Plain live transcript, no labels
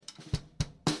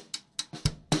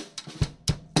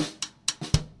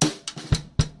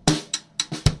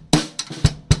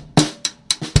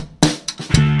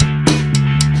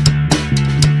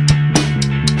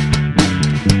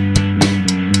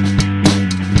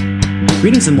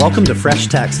Greetings and welcome to Fresh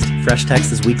Text. Fresh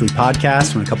Text is a weekly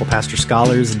podcast when a couple pastor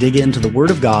scholars dig into the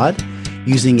Word of God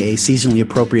using a seasonally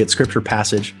appropriate scripture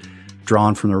passage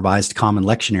drawn from the Revised Common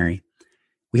Lectionary.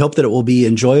 We hope that it will be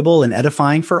enjoyable and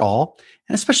edifying for all,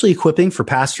 and especially equipping for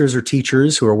pastors or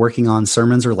teachers who are working on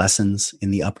sermons or lessons in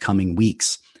the upcoming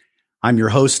weeks. I'm your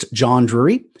host, John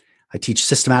Drury. I teach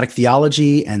systematic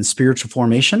theology and spiritual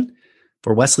formation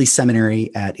for Wesley Seminary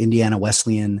at Indiana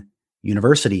Wesleyan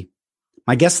University.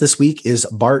 My guest this week is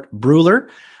Bart Bruler.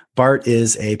 Bart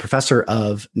is a professor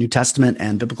of New Testament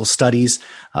and Biblical Studies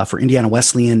for Indiana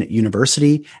Wesleyan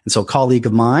University, and so a colleague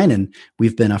of mine, and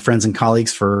we've been friends and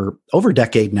colleagues for over a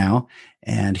decade now,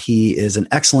 and he is an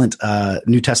excellent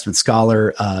New Testament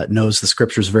scholar, knows the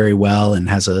scriptures very well, and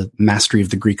has a mastery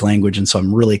of the Greek language, and so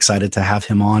I'm really excited to have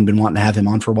him on. Been wanting to have him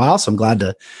on for a while, so I'm glad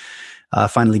to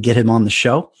finally get him on the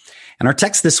show. And our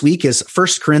text this week is 1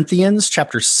 Corinthians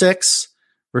chapter 6,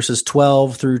 verses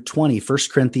 12 through 20. 1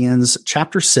 Corinthians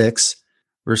chapter 6,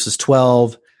 verses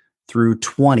 12 through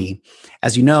 20.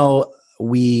 As you know,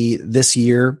 we this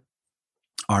year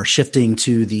are shifting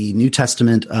to the New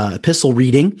Testament epistle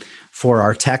reading for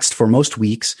our text for most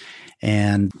weeks.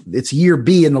 And it's year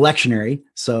B in the lectionary.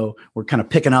 So we're kind of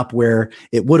picking up where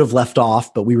it would have left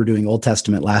off, but we were doing Old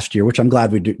Testament last year, which I'm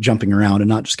glad we're jumping around and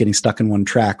not just getting stuck in one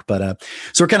track. But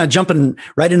so we're kind of jumping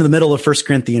right into the middle of 1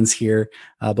 Corinthians here,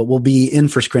 but we'll be in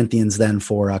 1 Corinthians then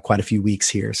for quite a few weeks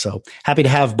here. So happy to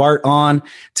have Bart on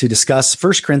to discuss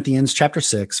 1 Corinthians chapter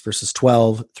 6, verses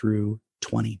 12 through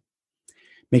 20.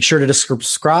 Make sure to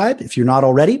subscribe if you're not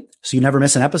already, so you never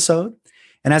miss an episode.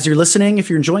 And as you're listening, if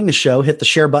you're enjoying the show, hit the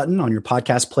share button on your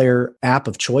podcast player app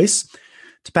of choice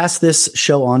to pass this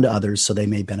show on to others so they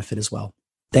may benefit as well.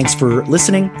 Thanks for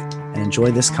listening and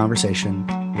enjoy this conversation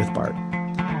with Bart.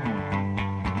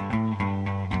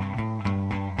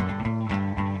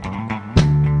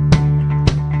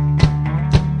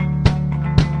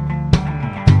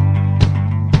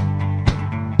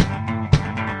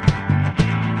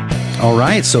 All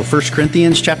right, so 1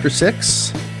 Corinthians chapter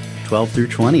 6, 12 through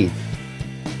 20.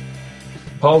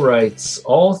 Paul writes,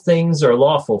 "All things are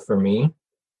lawful for me,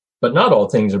 but not all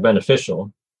things are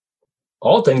beneficial.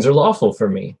 All things are lawful for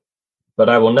me, but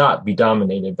I will not be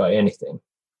dominated by anything.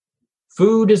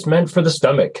 Food is meant for the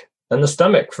stomach, and the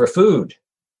stomach for food,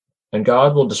 and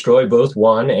God will destroy both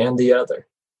one and the other.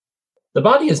 The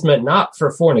body is meant not for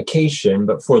fornication,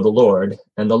 but for the Lord,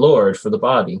 and the Lord for the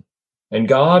body. And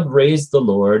God raised the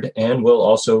Lord, and will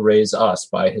also raise us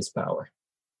by his power.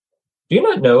 Do you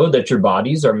not know that your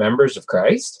bodies are members of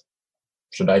Christ?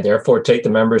 Should I therefore take the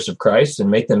members of Christ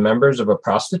and make them members of a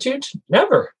prostitute?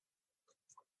 Never.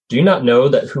 Do you not know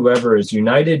that whoever is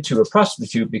united to a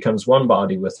prostitute becomes one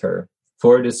body with her?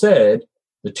 For it is said,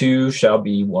 the two shall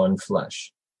be one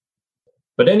flesh.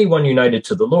 But anyone united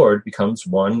to the Lord becomes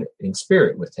one in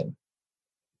spirit with him.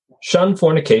 Shun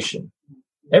fornication.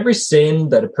 Every sin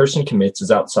that a person commits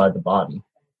is outside the body,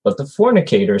 but the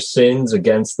fornicator sins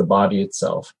against the body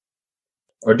itself.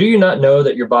 Or do you not know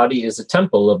that your body is a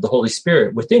temple of the Holy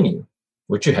Spirit within you,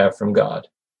 which you have from God,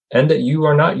 and that you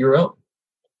are not your own?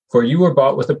 For you were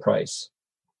bought with a price.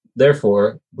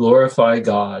 Therefore, glorify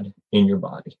God in your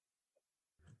body."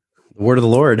 The word of the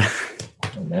Lord.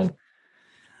 Amen.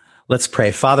 Let's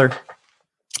pray. Father,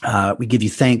 we give you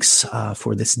thanks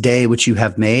for this day which you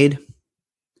have made.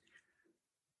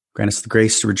 Grant us the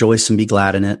grace to rejoice and be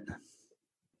glad in it.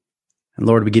 And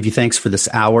Lord, we give you thanks for this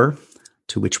hour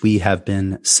to which we have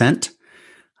been sent,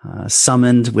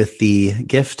 summoned with the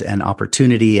gift and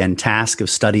opportunity and task of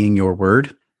studying your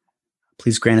word.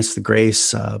 Please grant us the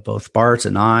grace, both Bart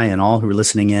and I and all who are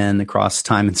listening in across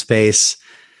time and space.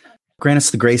 Grant us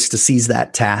the grace to seize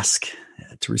that task,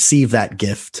 to receive that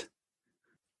gift.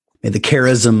 May the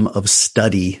charism of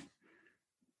study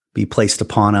be placed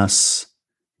upon us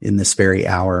in this very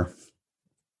hour.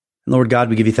 And Lord God,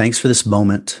 we give you thanks for this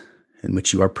moment in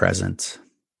which you are present.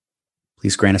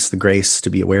 Please grant us the grace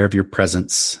to be aware of your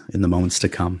presence in the moments to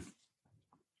come.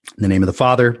 In the name of the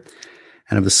Father,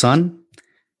 and of the Son,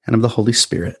 and of the Holy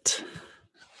Spirit.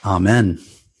 Amen.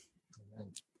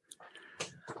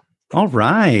 All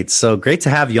right. So great to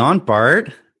have you on,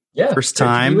 Bart. Yeah. First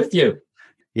time. To be with you.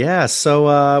 Yeah.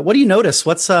 So what do you notice?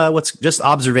 What's just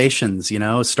observations,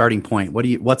 starting point?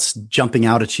 What's jumping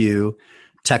out at you?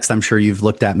 Text I'm sure you've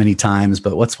looked at many times,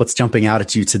 but what's jumping out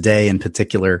at you today in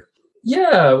particular?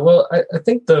 Yeah, well, I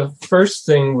think the first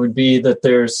thing would be that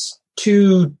there's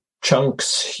two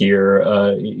chunks here,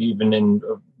 even in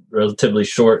a relatively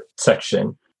short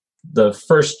section. The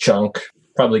first chunk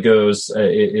probably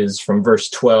is from verse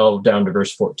 12 down to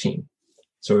verse 14.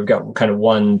 So we've got kind of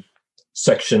one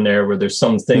section there where there's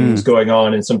some things going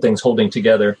on and some things holding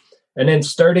together. And then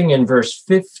starting in verse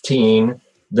 15,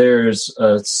 there's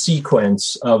a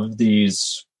sequence of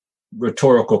these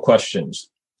rhetorical questions.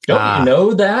 Don't you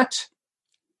know that?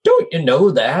 Don't you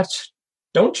know that?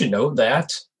 Don't you know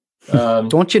that?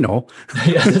 Don't you know?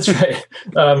 Yeah, that's right.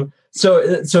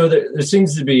 So there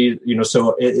seems to be,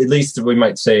 so at least we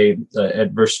might say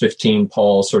at verse 15,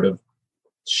 Paul sort of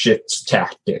shifts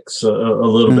tactics a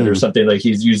little bit or something, like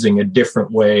he's using a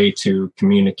different way to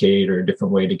communicate or a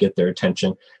different way to get their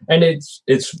attention. And it's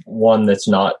one that's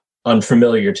not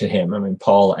unfamiliar to him. I mean,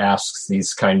 Paul asks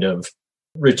these kind of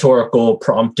rhetorical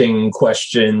prompting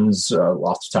questions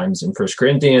lots of times in First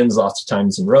Corinthians, lots of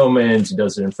times in Romans. He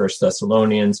does it in First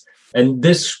Thessalonians. And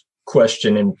this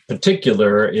question in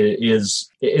particular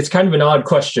it's kind of an odd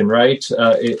question, right?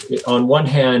 On one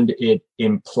hand, it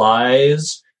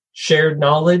implies shared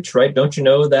knowledge, right? Don't you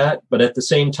know that? But at the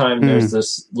same time, there's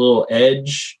this little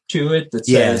edge to it that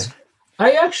says,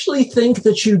 I actually think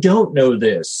that you don't know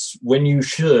this when you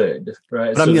should,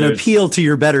 right? But I'm going to appeal to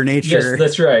your better nature. Yes,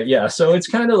 that's right. Yeah. So it's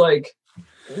kind of like,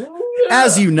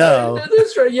 as you know,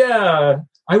 that's right. Yeah.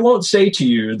 I won't say to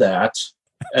you that.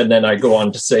 And then I go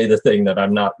on to say the thing that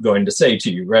I'm not going to say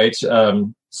to you, right?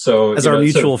 So as our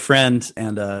mutual friend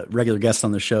and a regular guest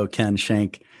on the show, Ken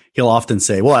Shank, he'll often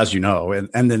say, well, as you know,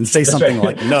 and then say something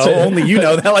like, no, only you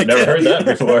know that. Like, never heard that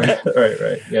before.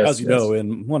 Right. Yes, as you know,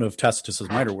 in one of Tacitus's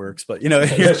minor works, but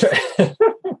that's right.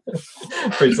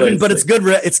 But it's good.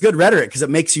 It's good rhetoric because it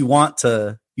makes you want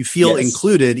to. You feel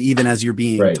included even as you're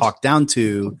being talked down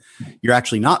to. You're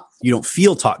actually not. You don't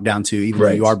feel talked down to, even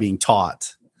though you are being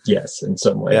taught. Yes, in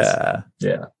some ways.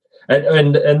 Yeah.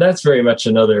 And that's very much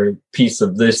another piece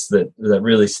of this that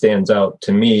really stands out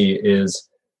to me is,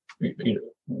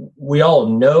 we all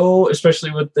know,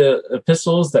 especially with the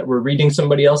epistles, that we're reading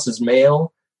somebody else's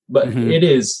mail, but it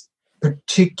is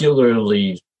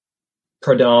particularly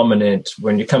predominant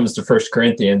when it comes to First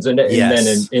Corinthians. And then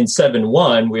in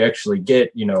 7:1, we actually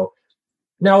get,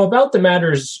 now about the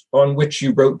matters on which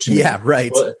you wrote to me. Yeah,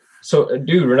 right. Well, so,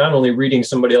 dude, we're not only reading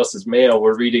somebody else's mail,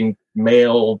 we're reading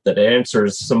mail that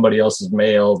answers somebody else's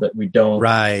mail that we don't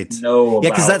know about. Yeah,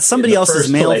 because that somebody else's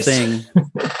mail thing,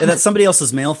 that somebody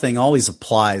else's mail thing always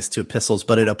applies to epistles,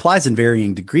 but it applies in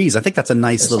varying degrees. I think that's a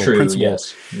nice little principle.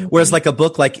 Yes. Whereas like a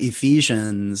book like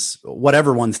Ephesians,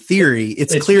 whatever one's theory,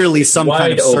 it's clearly some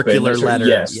kind of circular letter.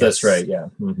 Yes, that's right. Yeah.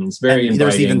 It's very inviting.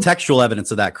 There's even textual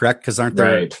evidence of that, correct? Because aren't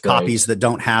there copies that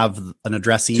don't have an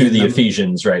addressee to the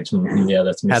Ephesians, right? Yeah,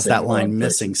 that's missing. Has that line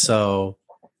missing. So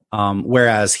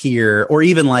whereas here, or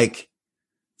even like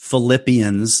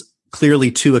Philippians, clearly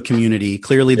to a community,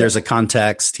 clearly there's a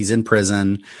context. He's in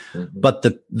prison, but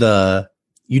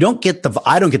you don't get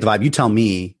I don't get the vibe. You tell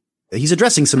me, he's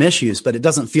addressing some issues, but it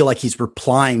doesn't feel like he's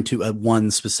replying to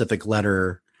one specific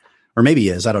letter, or maybe he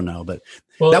is. I don't know, but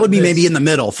that would be maybe in the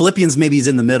middle. Philippians maybe is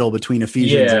in the middle between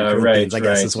Ephesians and Corinthians. I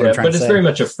guess is what I'm trying to say. But it's very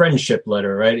much a friendship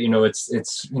letter, right?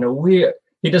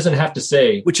 He doesn't have to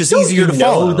say, which is easier to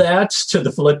follow. Know that to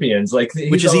the Philippians,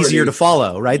 which is easier to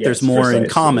follow, right? Yes, there's more in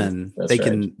common.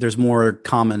 There's more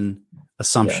common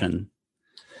assumption.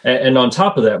 Yeah. And on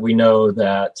top of that, we know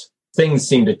that things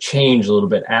seem to change a little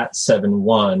bit at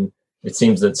 7:1. It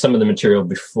seems that some of the material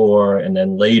before and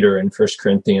then later in First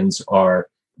Corinthians are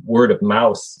word of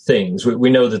mouth things.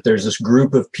 We know that there's this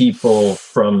group of people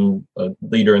from a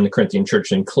leader in the Corinthian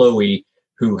church in Chloe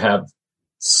who have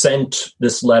sent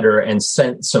this letter and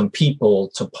sent some people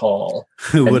to Paul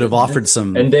who would have offered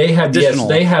some, and they have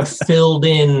they have filled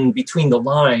in between the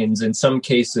lines in some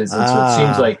cases. And so it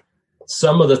seems like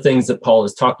some of the things that Paul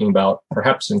is talking about,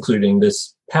 perhaps including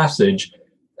this passage,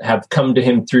 have come to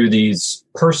him through these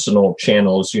personal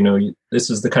channels. This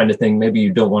is the kind of thing maybe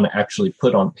you don't want to actually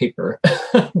put on paper.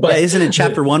 But isn't it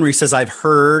chapter 1 where he says, I've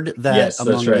heard that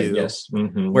among you? Yes.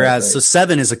 Whereas, so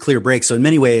 7 is a clear break. So in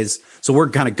many ways, so we're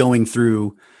kind of going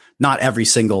through not every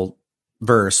single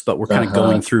verse, but we're kind of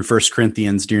going through First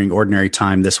Corinthians during ordinary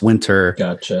time this winter.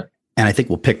 Gotcha. And I think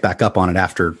we'll pick back up on it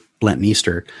after Lent and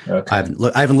Easter. Okay.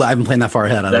 I haven't planned that far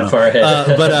ahead. I don't know. Far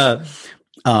ahead.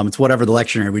 It's whatever the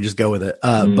lectionary, we just go with it.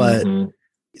 But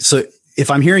so if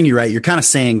I'm hearing you right, you're kind of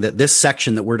saying that this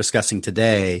section that we're discussing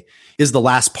today is the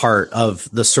last part of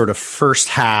the sort of first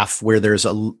half where there's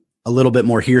a little bit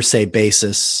more hearsay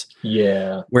basis.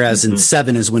 Yeah. Whereas in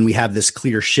 7 is when we have this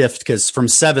clear shift, because from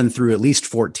 7 through at least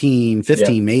 14,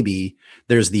 15, maybe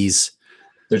there's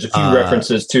a few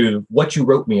references to what you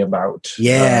wrote me about.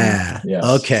 Yeah. Yes.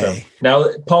 Okay. So now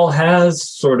Paul has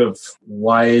sort of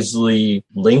wisely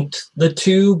linked the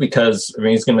two, because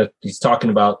he's talking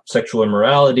about sexual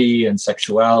immorality and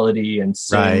sexuality and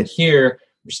sin here.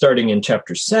 Starting in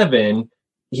chapter 7,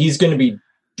 he's going to be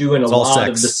doing It's a all lot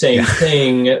sex. of the same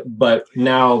thing, but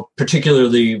now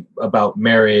particularly about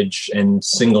marriage and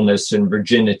singleness and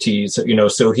virginity. So,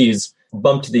 so he's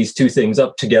bumped these two things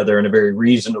up together in a very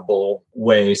reasonable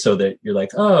way so that you're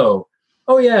like, oh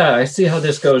yeah, I see how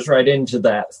this goes right into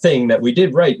that thing that we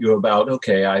did write you about.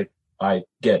 Okay, I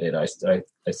get it.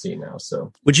 I see now.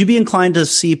 So would you be inclined to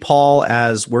see Paul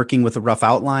as working with a rough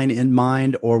outline in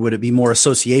mind, or would it be more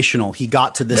associational? He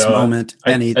got to this moment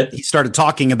and he started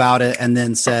talking about it and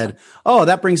then said, oh,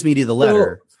 that brings me to the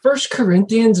letter. Well, First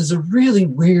Corinthians is a really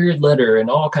weird letter in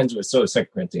all kinds of ways. So is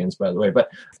Second Corinthians, by the way, but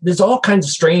there's all kinds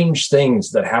of strange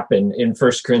things that happen in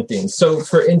First Corinthians. So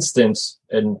for instance,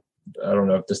 and I don't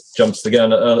know if this jumps the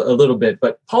gun a little bit,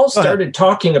 but Paul started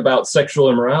talking about sexual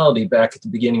immorality back at the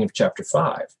beginning of chapter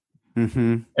 5.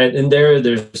 Mm-hmm. And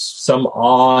there's some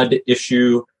odd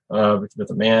issue with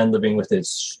a man living with his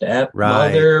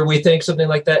stepmother, we think, something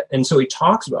like that. And so he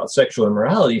talks about sexual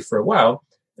immorality for a while.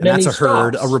 And that's a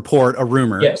herd, a report, a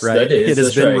rumor. Yes, right? that is. It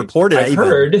has been reported. I've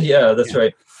heard. Yeah, that's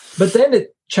right. But then at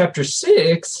chapter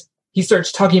 6, he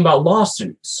starts talking about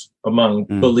lawsuits among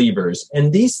believers.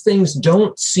 And these things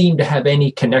don't seem to have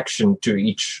any connection to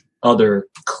each other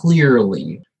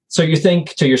clearly. So you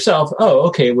think to yourself, oh,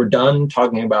 okay, we're done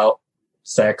talking about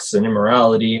sex and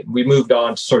immorality. We moved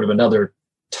on to sort of another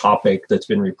topic that's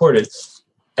been reported.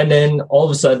 And then all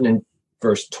of a sudden in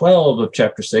verse 12 of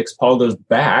chapter 6, Paul goes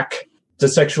back to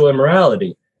sexual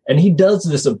immorality. And he does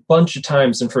this a bunch of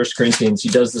times in First Corinthians. He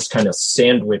does this kind of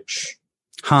sandwich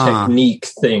technique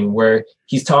thing where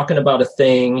he's talking about a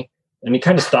thing and he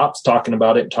kind of stops talking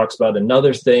about it and talks about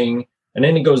another thing. And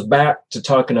then he goes back to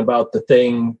talking about the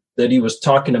thing that he was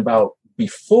talking about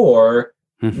before,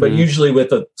 but usually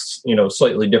with a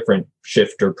slightly different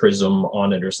shift or prism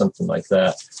on it or something like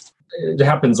that. It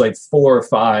happens like 4 or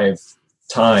 5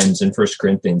 times in First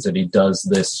Corinthians that he does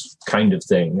this kind of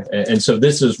thing. And so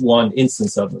this is one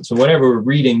instance of it. So whenever we're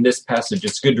reading this passage,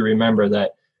 it's good to remember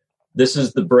that this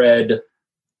is the bread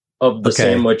of the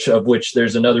sandwich, of which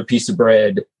there's another piece of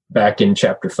bread back in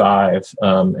chapter 5,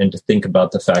 and to think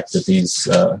about the fact that these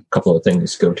couple of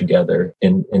things go together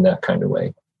in that kind of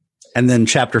way. And then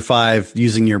chapter 5,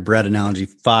 using your bread analogy,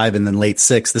 5 and then late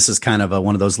 6, this is kind of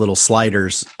one of those little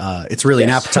sliders. It's really an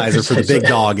appetizer for the big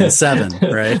dog in 7,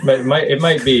 right? It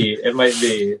might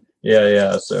be.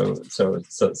 Yeah. So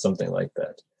it's something like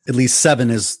that. At least 7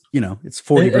 is, it's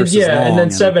 40 verses long. And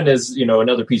then 7 is,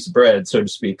 another piece of bread, so to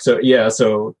speak. So,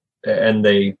 and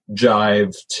they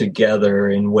jive together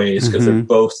in ways because they're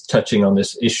both touching on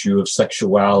this issue of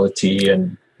sexuality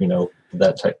and,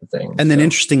 that type of thing. And then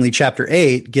interestingly, chapter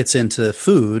 8 gets into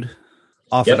food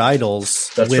offered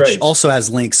idols, which also has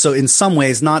links. So in some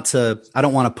ways, I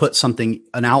don't want to put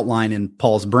an outline in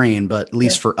Paul's brain, but at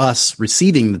least for us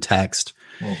receiving the text,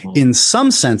 in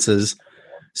some senses,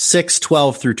 6,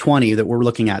 12 through 20 that we're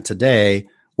looking at today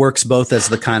works both as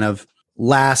the kind of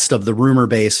last of the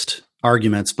rumor-based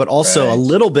arguments, but also a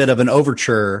little bit of an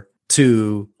overture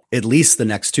to at least the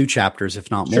next 2 chapters,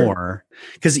 if not more.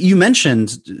 Because you mentioned,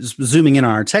 zooming in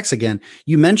on our text again,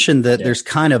 you mentioned that there's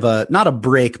kind of not a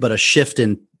break, but a shift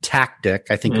in tactic,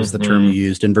 I think was the term you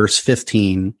used in verse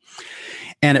 15.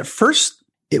 And at first,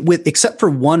 except for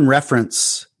one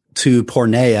reference to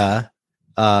porneia,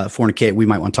 fornicate, we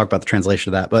might want to talk about the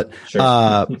translation of that, but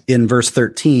in verse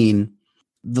 13,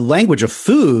 the language of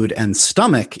food and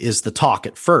stomach is the talk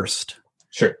at first.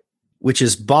 Sure. Which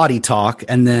is body talk.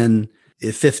 And then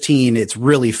 15, it's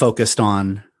really focused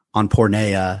on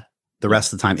porneia the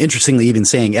rest of the time. Interestingly, even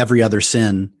saying every other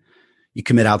sin you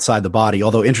commit outside the body.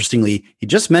 Although interestingly, he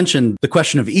just mentioned the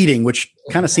question of eating, which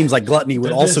kind of seems like gluttony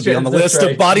would also be on the list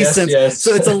of body sins. Yes.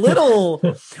 So it's a little,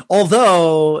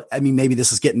 although, I mean, maybe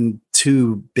this is getting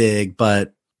too big,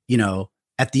 but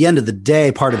at the end of the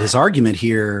day, part of his argument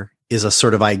here is a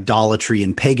sort of idolatry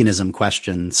and paganism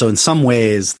question. So in some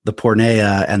ways, the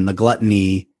porneia and the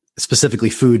gluttony, specifically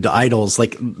food to idols,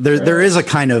 like there is a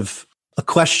kind of a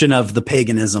question of the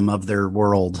paganism of their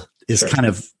world is kind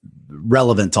of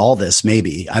relevant to all this.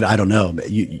 Maybe I don't know.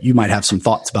 You might have some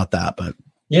thoughts about that, but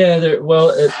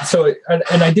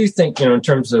and I do think in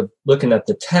terms of looking at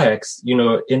the text,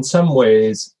 in some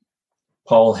ways,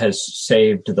 Paul has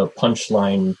saved the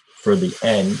punchline for the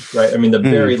end, right? I mean, the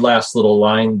very last little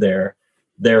line there,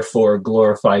 therefore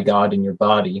glorify God in your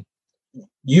body.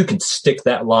 You could stick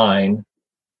that line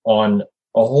on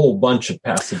a whole bunch of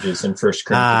passages in First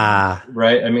Corinthians,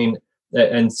 right? I mean,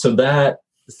 and so that,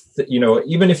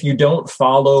 even if you don't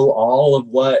follow all of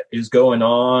what is going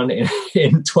on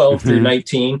in 12 through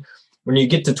 19, when you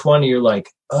get to 20, you're like,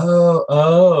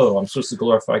 oh, I'm supposed to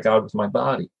glorify God with my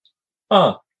body.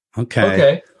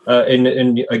 Okay.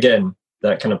 And again,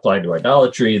 that can apply to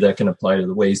idolatry. That can apply to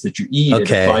the ways that you eat.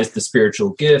 Okay. It applies to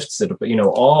spiritual gifts.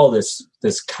 All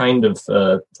this kind of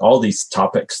all these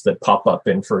topics that pop up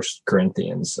in First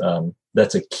Corinthians.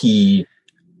 That's a key.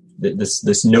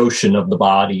 This notion of the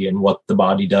body and what the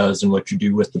body does and what you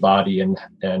do with the body, and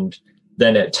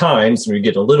then at times we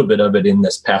get a little bit of it in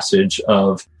this passage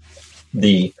of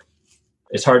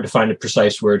it's hard to find a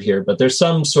precise word here, but there's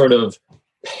some sort of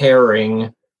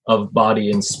pairing of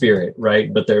body and spirit,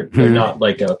 right? But they're not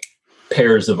like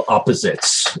pairs of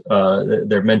opposites.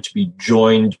 They're meant to be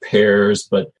joined pairs,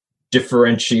 but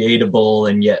differentiatable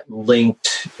and yet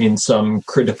linked in some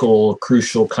critical,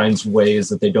 crucial kinds of ways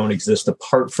that they don't exist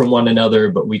apart from one another,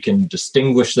 but we can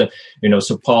distinguish them.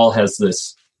 So Paul has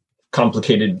this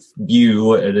complicated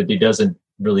view that he doesn't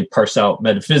really parse out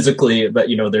metaphysically, but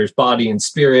there's body and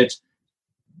spirit.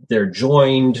 They're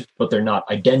joined, but they're not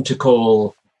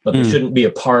identical, but they shouldn't be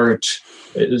apart.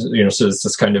 So it's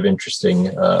this kind of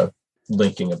interesting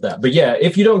linking of that. But yeah,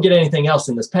 if you don't get anything else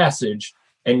in this passage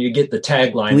and you get the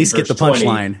tagline, at least get the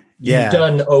punchline. Yeah. You've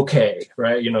done okay,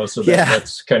 right? So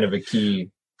that's kind of a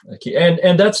key.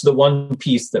 And that's the one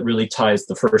piece that really ties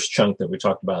the first chunk that we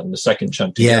talked about and the second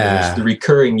chunk together is the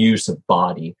recurring use of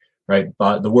body, right?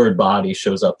 But the word body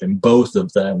shows up in both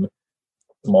of them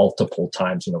multiple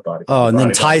times, body. Oh, and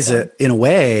then ties it in a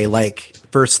way like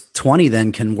verse 20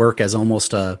 then can work as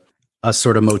almost a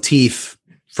sort of motif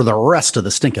for the rest of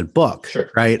the stinking book, sure.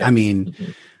 Right? Yeah. I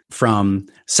mean, from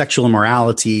sexual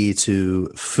immorality to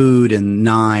food in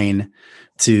 9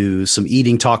 to some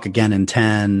eating talk again in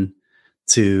 10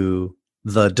 to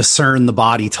the discern the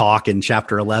body talk in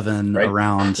chapter 11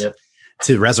 around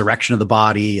to resurrection of the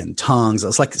body and tongues.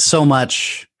 It's like so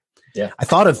much. Yeah. I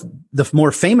thought of the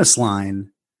more famous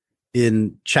line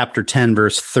in chapter 10,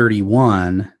 verse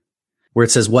 31, where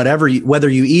it says, whether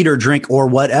you eat or drink or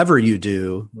whatever you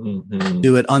do,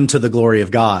 do it unto the glory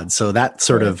of God. So that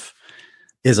sort of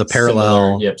is a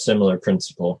parallel. Similar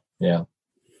principle. Yeah.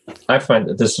 I find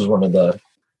that this is one of the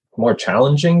more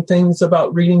challenging things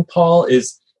about reading Paul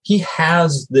is he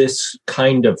has this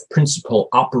kind of principle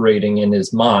operating in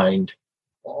his mind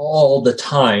all the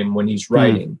time when he's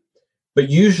writing. But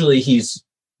usually he's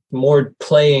more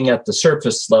playing at the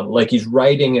surface level, like he's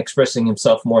writing, expressing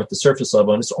himself more at the surface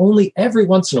level. And it's only every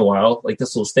once in a while, like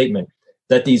this little statement,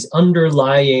 that these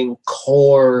underlying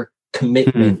core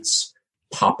commitments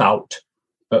pop out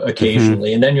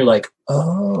occasionally. And then you're like,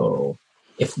 oh,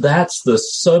 if that's the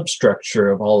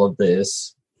substructure of all of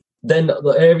this, then,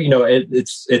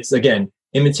 it's again,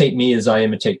 imitate me as I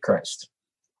imitate Christ.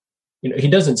 He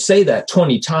doesn't say that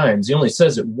 20 times. He only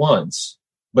says it once.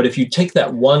 But if you take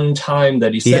that one time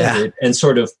that he says it and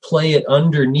sort of play it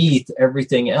underneath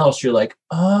everything else, you're like,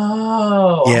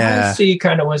 I see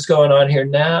kind of what's going on here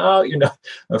now.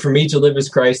 For me to live as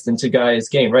Christ and to die as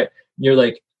gain, right? You're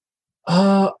like,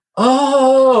 I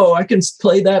can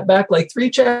play that back like 3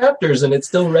 chapters and it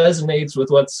still resonates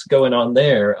with what's going on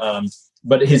there.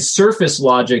 But his surface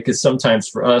logic is sometimes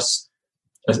for us,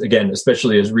 again,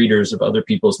 especially as readers of other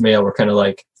people's mail, we're kind of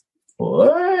like,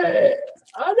 what?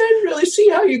 I didn't really see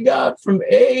how you got from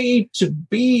A to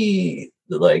B.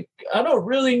 Like, I don't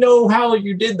really know how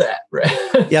you did that,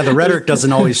 right? Yeah, the rhetoric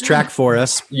doesn't always track for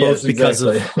us, both because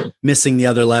of missing the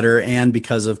other letter and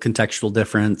because of contextual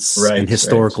difference and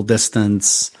historical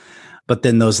distance. But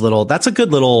then that's a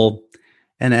good little,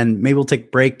 and maybe we'll take a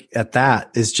break at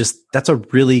that, that's a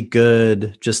really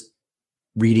good just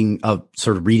reading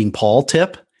Paul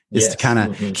tip is to kind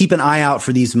of keep an eye out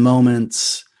for these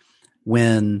moments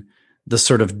when the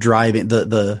sort of driving,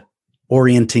 the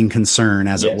orienting concern,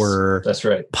 as it were, that's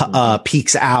right,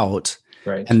 peaks out.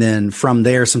 Right. And then from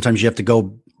there, sometimes you have to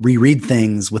go reread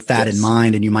things with that in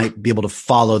mind, and you might be able to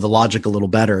follow the logic a little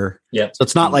better. Yeah. So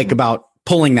it's not like about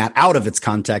pulling that out of its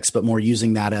context, but more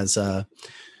using that as an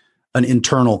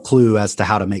internal clue as to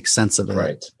how to make sense of it.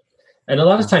 Right. And a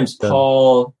lot of times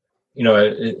Paul,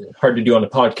 hard to do on a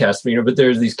podcast, but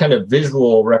there's these kind of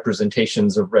visual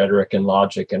representations of rhetoric and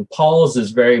logic. And Paul's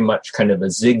is very much kind of a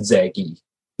zigzaggy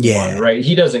one, right?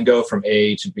 He doesn't go from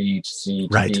A to B to C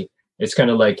to D. It's kind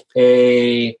of like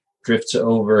A drifts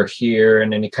over here,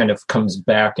 and then he kind of comes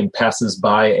back and passes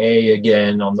by A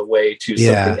again on the way to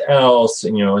something else.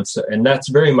 And, and that's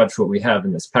very much what we have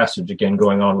in this passage, again,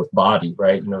 going on with body,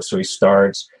 right? So he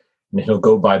starts and he'll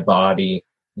go by body,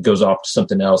 goes off to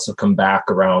something else, he'll come back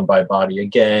around by body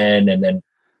again, and then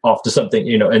off to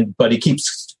something, but he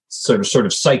keeps sort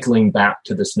of cycling back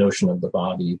to this notion of the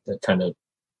body that kind of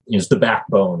is the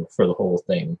backbone for the whole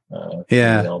thing,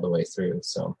 all the way through.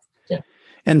 So, yeah.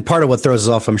 And part of what throws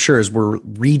us off, I'm sure, is we're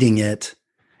reading it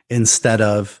instead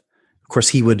of course,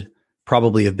 he would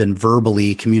probably have been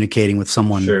verbally communicating with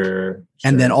someone. Sure.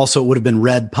 And then also it would have been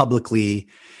read publicly.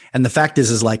 And the fact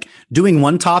is like doing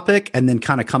one topic and then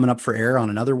kind of coming up for air on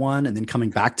another one and then coming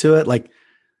back to it. Like,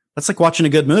 that's like watching a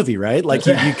good movie, right? Like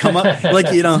you come up, like,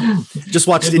 just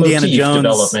watched Indiana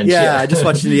Jones. Yeah, I just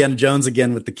watched Indiana Jones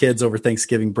again with the kids over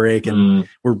Thanksgiving break. And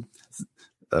we're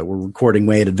recording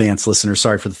way in advance, listeners.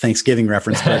 Sorry for the Thanksgiving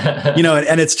reference, but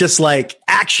and it's just like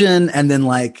action and then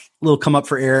like a little come up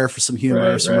for air for some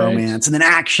humor, some romance, and then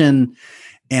action.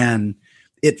 And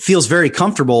it feels very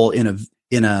comfortable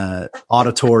in a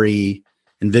auditory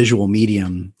and visual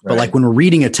medium. But like when we're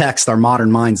reading a text, our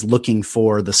modern mind's looking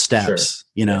for the steps,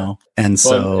 And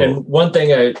so, and one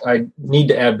thing I need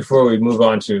to add before we move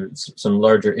on to some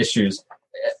larger issues.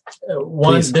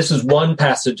 This is one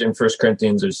passage in 1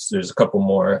 Corinthians. There's a couple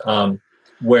more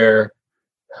where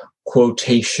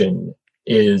quotation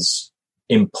is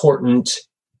important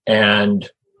and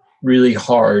really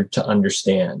hard to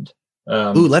understand.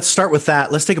 Let's start with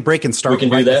that. Let's take a break and start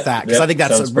with that because I think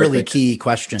that's a really key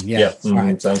question. Yeah. All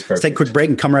right. Sounds perfect. Let's take a quick break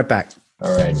and come right back.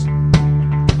 All right.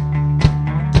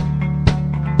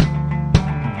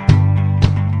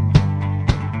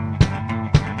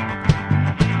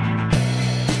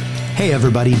 Hey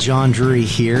everybody, John Drury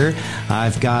here.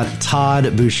 I've got Todd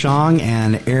Bouchong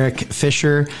and Eric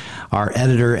Fisher, our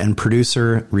editor and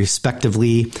producer,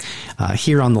 respectively,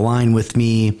 here on the line with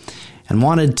me, and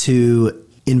wanted to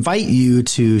invite you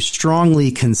to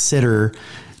strongly consider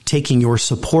taking your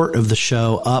support of the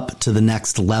show up to the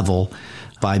next level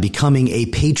by becoming a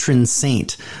patron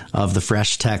saint of the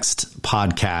Fresh Text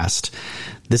podcast.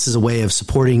 This is a way of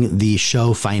supporting the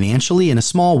show financially in a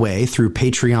small way through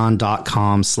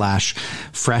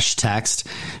patreon.com/freshtext.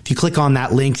 If you click on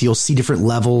that link, you'll see different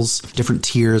levels, different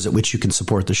tiers at which you can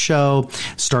support the show,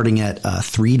 starting at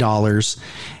 $3.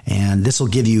 And this will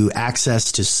give you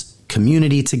access to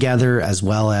community together, as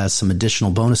well as some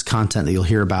additional bonus content that you'll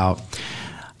hear about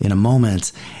in a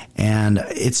moment. And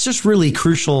it's just really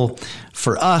crucial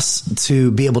for us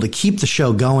to be able to keep the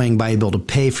show going by able to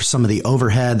pay for some of the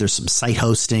overhead. There's some site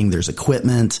hosting, there's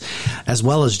equipment, as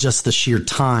well as just the sheer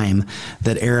time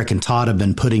that Eric and Todd have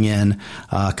been putting in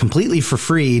completely for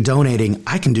free, donating.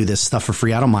 I can do this stuff for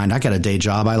free. I don't mind. I got a day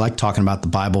job. I like talking about the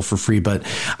Bible for free, but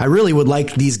I really would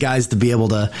like these guys to be able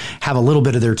to have a little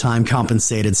bit of their time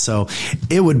compensated. So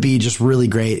it would be just really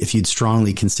great if you'd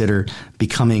strongly consider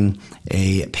becoming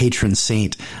a patron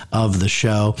saint of the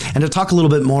show. And to talk a little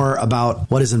bit more about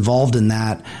what is involved in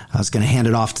that, I was going to hand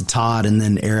it off to Todd and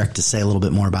then Eric to say a little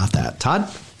bit more about that. Todd?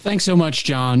 Thanks so much,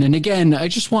 John. And again, I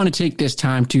just want to take this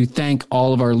time to thank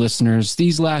all of our listeners.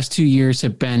 These last 2 years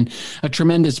have been a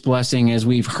tremendous blessing as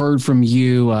we've heard from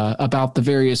you about the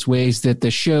various ways that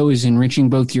the show is enriching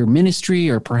both your ministry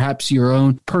or perhaps your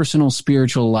own personal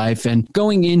spiritual life. And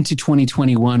going into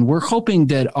 2021, we're hoping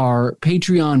that our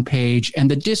Patreon page and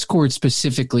the Discord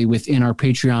specifically within our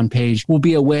Patreon page will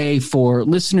be a way for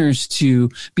listeners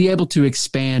to be able to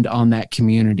expand on that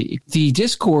community. The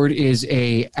Discord is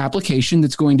a application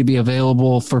that's going to be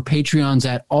available for Patreons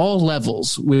at all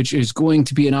levels, which is going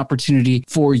to be an opportunity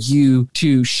for you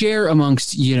to share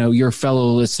amongst, your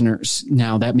fellow listeners.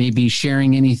 Now, that may be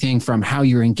sharing anything from how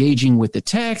you're engaging with the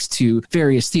text to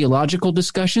various theological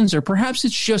discussions, or perhaps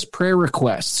it's just prayer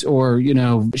requests or,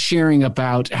 sharing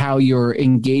about how you're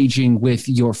engaging with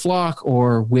your flock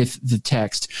or with the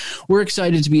text. We're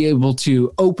excited to be able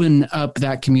to open up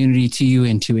that community to you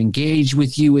and to engage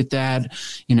with you with that.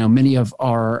 Many of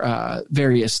our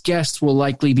various guests will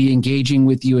likely be engaging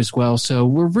with you as well. So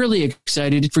we're really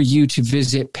excited for you to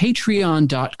visit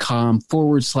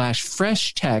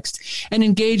patreon.com/fresh-text and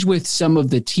engage with some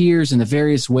of the tiers and the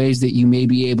various ways that you may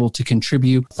be able to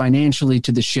contribute financially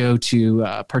to the show to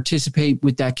participate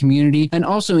with that community and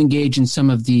also engage in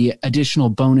some of the additional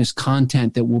bonus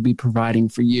content that we'll be providing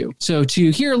for you. So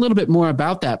to hear a little bit more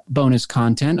about that bonus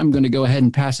content, I'm going to go ahead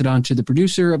and pass it on to the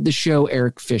producer of the show,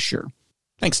 Eric Fisher.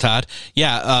 Thanks, Todd.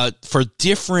 Yeah, for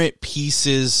different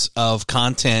pieces of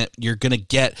content, you're going to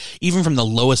get, even from the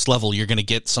lowest level, you're going to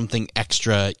get something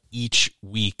extra each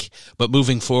week. But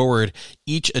moving forward,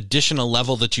 each additional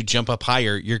level that you jump up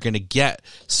higher, you're going to get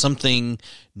something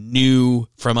new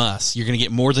from us. You're going to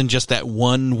get more than just that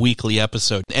one weekly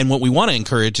episode. And what we want to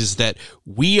encourage is that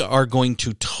we are going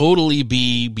to totally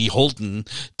be beholden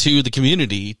to the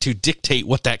community to dictate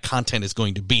what that content is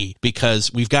going to be,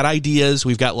 because we've got ideas,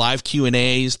 we've got live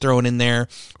Q&As thrown in there,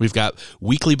 we've got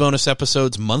weekly bonus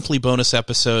episodes, monthly bonus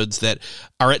episodes that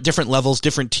are at different levels,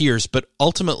 different tiers, but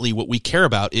ultimately what we care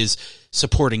about is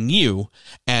supporting you.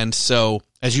 And so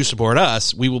as you support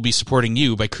us, we will be supporting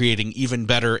you by creating even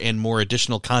better and more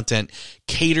additional content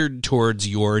catered towards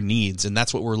your needs. And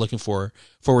that's what we're looking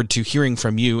forward to hearing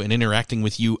from you and interacting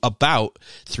with you about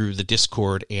through the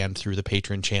Discord and through the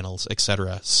Patreon channels,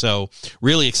 etc. So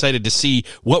really excited to see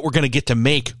what we're going to get to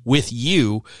make with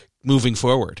you moving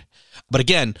forward. But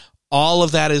again, all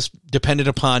of that is dependent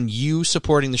upon you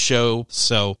supporting the show.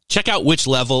 So check out which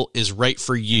level is right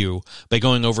for you by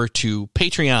going over to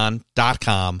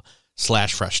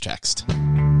patreon.com/freshtext.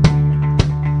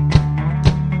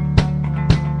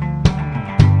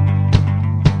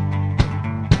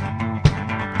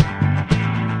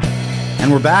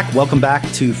 And we're back. Welcome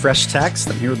back to Fresh Text.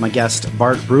 I'm here with my guest,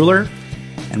 Bart Bruler,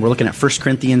 and we're looking at 1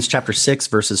 Corinthians chapter 6,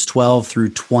 verses 12 through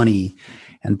 20.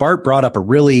 And Bart brought up a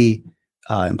really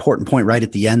important point right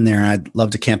at the end there. And I'd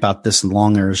love to camp out this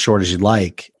long or as short as you'd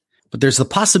like. But there's the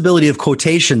possibility of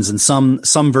quotations, and some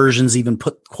versions even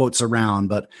put quotes around,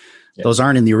 but those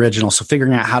aren't in the original. So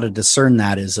figuring out how to discern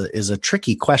that is a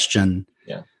tricky question.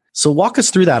 Yeah. So walk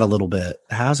us through that a little bit.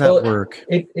 How does that work?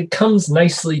 It comes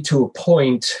nicely to a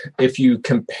point if you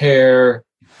compare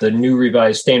the New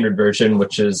Revised Standard Version,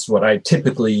 which is what I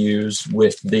typically use,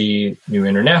 with the New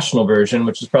International Version,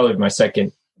 which is probably my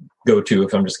second go-to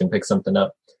if I'm just going to pick something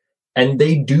up. And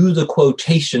they do the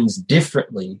quotations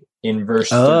differently in verse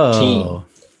 13.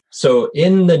 So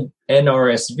in the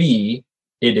NRSV,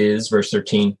 it is verse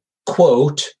 13,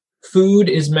 quote, food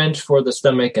is meant for the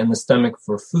stomach and the stomach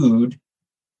for food,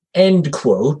 end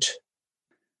quote,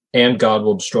 and God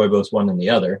will destroy both one and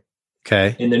the other.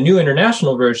 Okay. In the New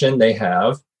International Version, they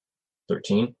have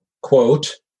 13,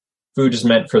 quote, food is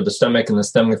meant for the stomach and the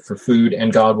stomach for food,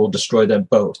 and God will destroy them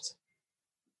both,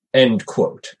 end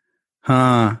quote.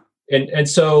 Huh. And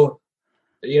so,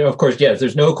 of course, yes,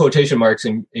 there's no quotation marks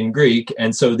in Greek.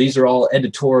 And so these are all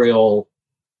editorial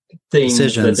things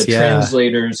that the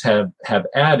translators have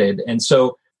added. And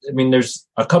so, there's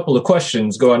a couple of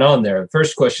questions going on there.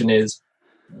 First question is,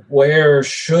 where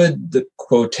should the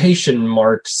quotation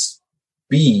marks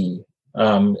be?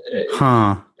 And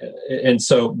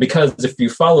so, because if you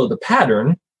follow the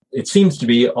pattern, it seems to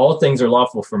be all things are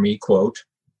lawful for me, quote,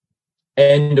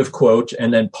 end of quote.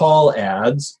 And then Paul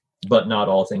adds, but not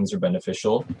all things are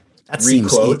beneficial. That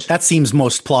seems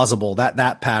most plausible,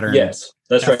 that pattern. Yes,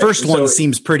 that's right. First one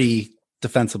seems pretty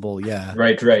defensible. Yeah.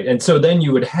 Right. And so then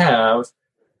you would have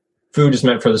food is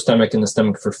meant for the stomach and the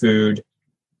stomach for food,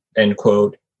 end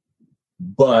quote,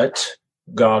 but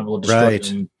God will destroy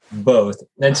them both.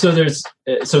 And so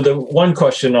the one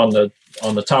question on the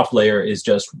top layer is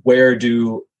just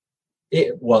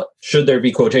should there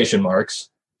be quotation marks?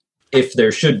 If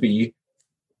there should be,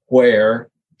 where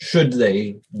should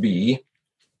they be?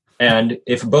 And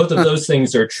if both of those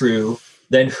things are true,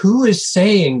 then who is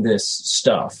saying this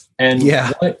stuff? And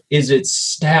what is its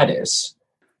status?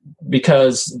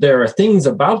 Because there are things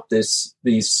about these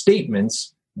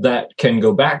statements that can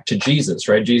go back to Jesus,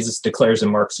 right? Jesus declares in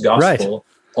Mark's gospel,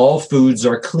 all foods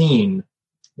are clean,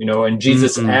 and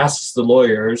Jesus asks the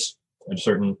lawyers, a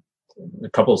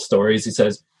couple of stories, he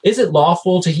says, is it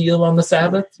lawful to heal on the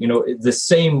Sabbath? The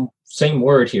same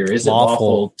word here. Is it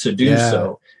lawful to do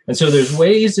so? And so there's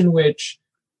ways in which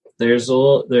there's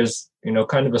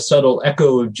kind of a subtle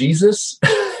echo of Jesus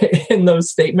in those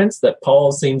statements that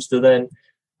Paul seems to then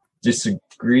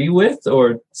disagree with,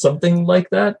 or something like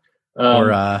that.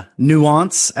 Or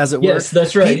nuance, as it were. Yes,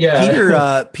 that's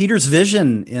right. Peter's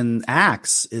vision in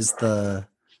Acts is the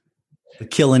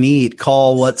kill and eat,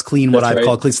 call what's clean what I've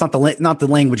called clean. It's not the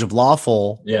language of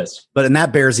lawful. Yes. But and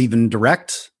that bears even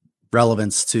direct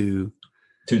relevance to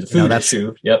the food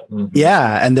issue. Yep. Mm-hmm.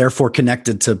 Yeah, and therefore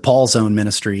connected to Paul's own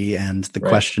ministry and the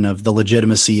question of the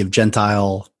legitimacy of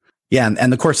Gentile. Yeah,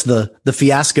 and of course the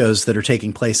fiascos that are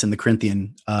taking place in the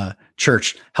Corinthian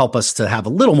church help us to have a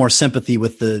little more sympathy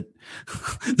with the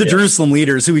Jerusalem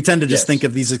leaders, who we tend to just think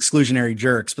of these exclusionary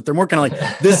jerks, but they're more kind of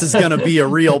like, this is going to be a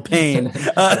real pain.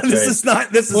 This is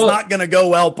not going to go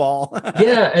well, Paul.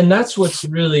 Yeah. And that's what's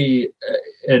really,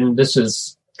 and this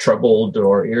has troubled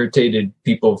or irritated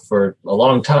people for a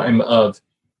long time, of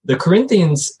the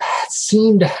Corinthians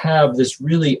seem to have this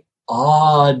really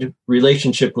odd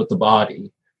relationship with the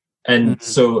body. And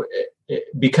so,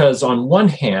 because on one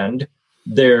hand,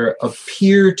 there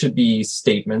appear to be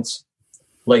statements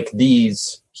like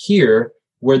these here,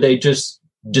 where they just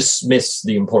dismiss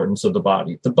the importance of the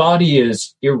body. The body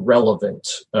is irrelevant.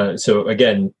 So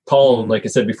again, Paul, like I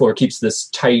said before, keeps this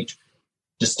tight,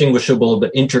 distinguishable,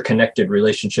 but interconnected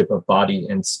relationship of body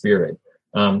and spirit.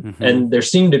 And there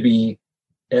seem to be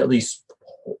at least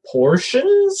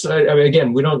portions.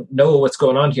 Again, we don't know what's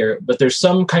going on here, but there's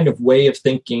some kind of way of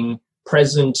thinking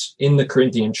present in the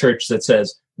Corinthian church that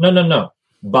says, no.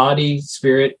 body,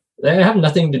 spirit, they have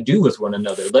nothing to do with one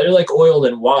another. They're like oil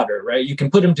and water, right? You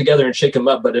can put them together and shake them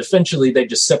up, but eventually they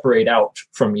just separate out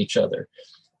from each other.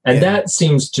 And that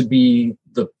seems to be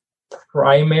the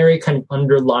primary kind of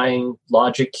underlying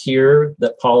logic here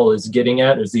that Paul is getting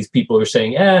at, is these people are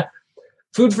saying,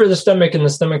 food for the stomach and the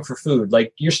stomach for food.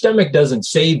 Like, your stomach doesn't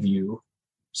save you,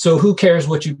 so who cares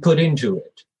what you put into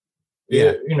it?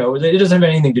 Yeah. It doesn't have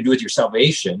anything to do with your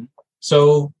salvation.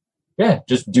 So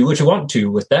just do what you want to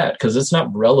with that, because it's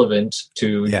not relevant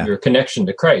to your connection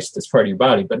to Christ. It's part of your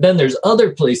body. But then there's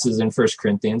other places in 1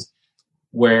 Corinthians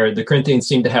where the Corinthians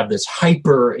seem to have this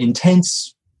hyper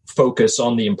intense focus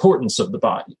on the importance of the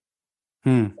body.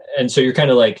 And so you're kind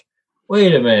of like,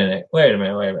 wait a minute.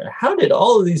 How did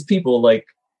all of these people, like,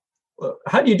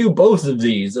 how do you do both of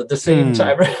these at the same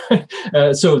time?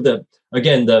 So the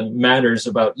matters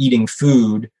about eating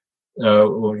food,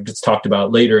 we just talked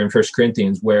about later in 1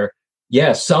 Corinthians, where,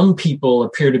 some people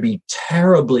appear to be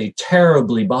terribly,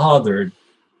 terribly bothered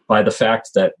by the fact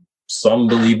that some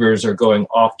believers are going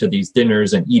off to these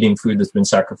dinners and eating food that's been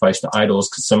sacrificed to idols,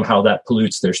 because somehow that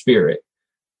pollutes their spirit.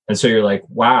 And so you're like,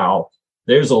 wow,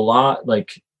 there's a lot,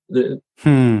 like,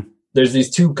 there's these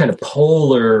two kind of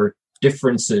polar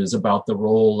differences about the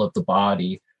role of the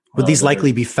body. Would these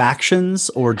likely be factions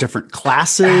or different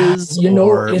classes? We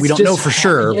don't know for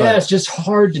sure. Yeah, it's just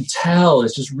hard to tell.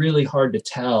 It's just really hard to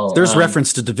tell. There's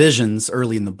reference to divisions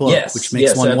early in the book, which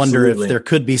makes one wonder if there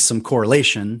could be some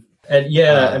correlation.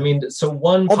 And so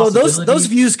one. Although those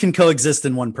views can coexist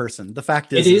in one person. The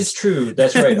fact is, it is true.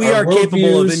 That's right. We are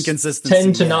capable of inconsistency.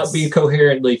 Tend to not be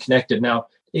coherently connected. Now,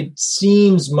 it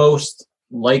seems most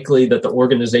likely that the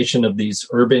organization of these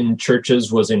urban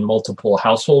churches was in multiple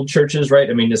household churches, right?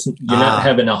 I mean, you're not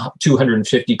having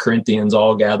 250 Corinthians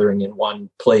all gathering in one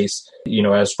place,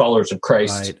 as followers of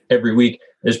Christ every week.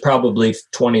 There's probably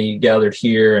 20 gathered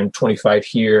here and 25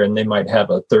 here, and they might have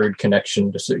a third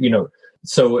connection to,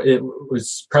 so it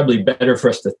was probably better for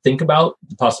us to think about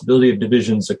the possibility of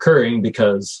divisions occurring,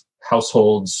 because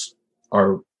households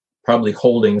are probably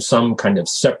holding some kind of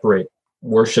separate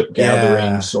worship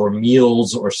gatherings or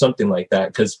meals or something like that,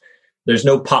 because there's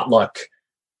no potluck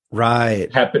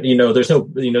happen. There's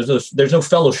no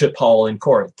fellowship hall in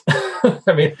Corinth.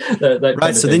 I mean, that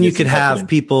right. So then you could have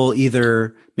people,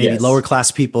 either maybe lower class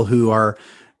people who are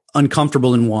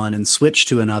uncomfortable in one and switch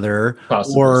to another,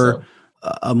 or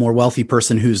a more wealthy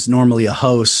person who's normally a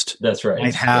host. That's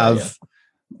right.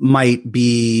 Might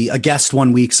be a guest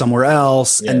one week somewhere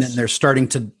else, and then they're starting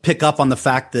to pick up on the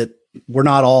fact that we're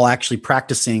not all actually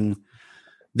practicing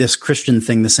this Christian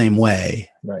thing the same way.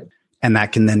 Right. And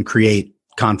that can then create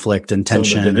conflict and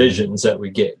tension. Some of the divisions that we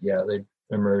get. Yeah, they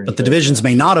emerge. But the divisions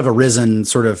may not have arisen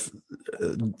sort of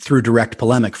through direct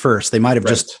polemic first. They might have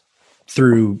just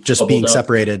through just being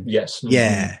separated. Yes.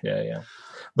 Yeah. Yeah.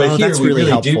 But here we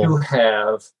really do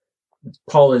have,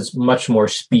 Paul is much more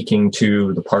speaking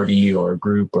to the party or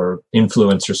group or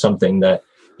influence or something that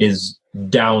is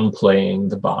downplaying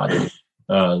the body.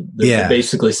 That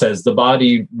basically says the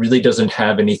body really doesn't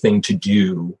have anything to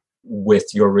do with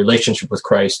your relationship with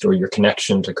Christ or your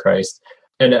connection to Christ.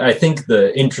 And I think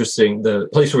the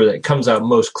place where that comes out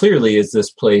most clearly is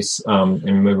this place, and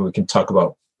maybe we can talk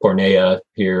about porneia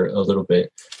here a little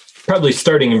bit, probably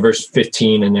starting in verse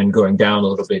 15 and then going down a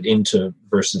little bit into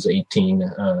verses 18.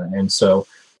 And so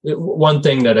one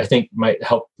thing that I think might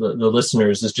help the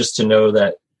listeners is just to know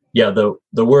that, the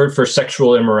word for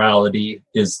sexual immorality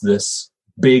is this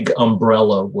big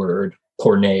umbrella word,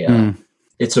 porneia.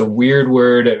 It's a weird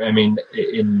word. I mean,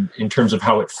 in terms of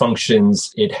how it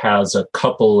functions, it has a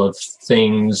couple of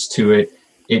things to it.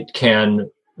 It can,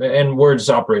 and words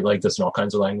operate like this in all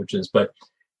kinds of languages, but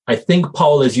I think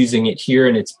Paul is using it here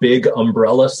in its big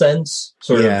umbrella sense,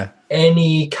 sort of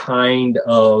any kind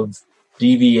of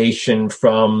deviation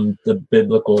from the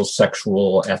biblical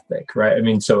sexual ethic, right? I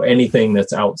mean, so anything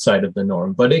that's outside of the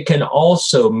norm, but it can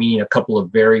also mean a couple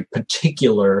of very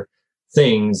particular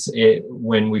things.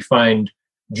 When we find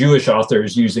Jewish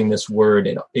authors using this word,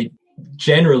 it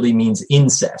generally means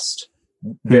incest,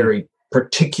 very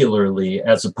particularly,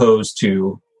 as opposed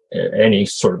to any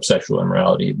sort of sexual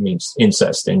immorality. It means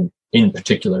incest in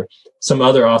particular. Some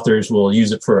other authors will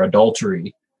use it for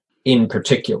adultery in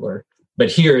particular. But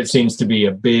here it seems to be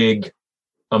a big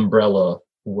umbrella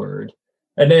word.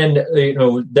 And then,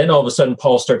 then all of a sudden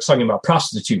Paul starts talking about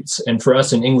prostitutes. And for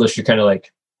us in English, you're kind of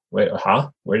like, wait,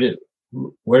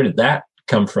 where did that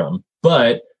come from?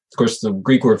 But of course, the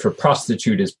Greek word for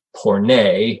prostitute is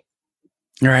porne.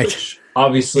 Right. Which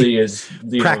obviously is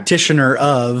the practitioner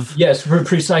of. Yes,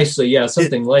 precisely. Yeah,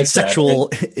 something like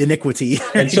sexual iniquity.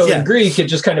 And so in Greek, it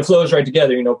just kind of flows right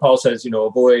together. Paul says,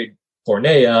 avoid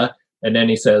porneia. And then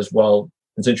he says, well,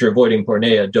 since you're avoiding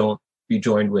porneia, don't be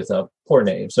joined with a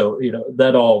porne. So,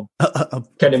 that all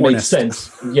kind of makes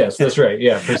sense. Yes, that's right.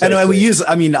 Yeah. Precisely.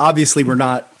 And obviously we're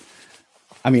not,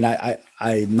 I'm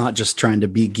not just trying to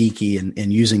be geeky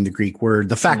and using the Greek word.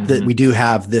 The fact that we do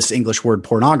have this English word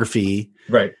pornography,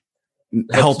 right,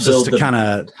 helps us to kind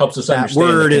of helps us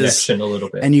understand the connection a little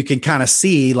bit. And you can kind of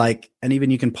see and even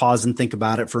you can pause and think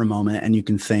about it for a moment, and you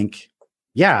can think,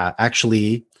 yeah,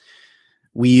 actually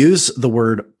we use the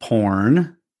word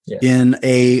porn in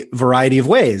a variety of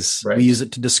ways. Right. We use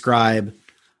it to describe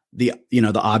the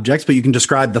objects, but you can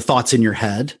describe the thoughts in your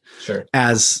head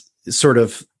as sort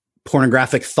of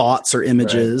pornographic thoughts or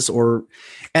images,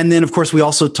 and then of course we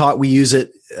use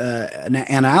it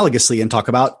analogously and talk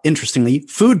about, interestingly,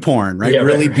 food porn, right?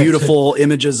 Really beautiful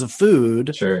images of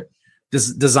food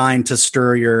designed to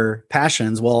stir your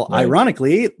passions. Well,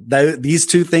 ironically, these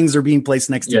two things are being placed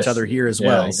next to each other here as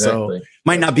well. Exactly. So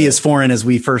might not be as foreign as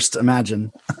we first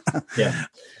imagine.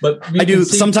 But I do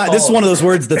sometimes. This is one of those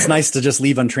words that's nice to just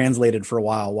leave untranslated for a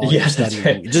while you're studying.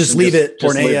 Right. Just leave it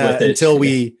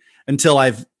porneia until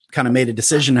I've kind of made a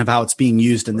decision of how it's being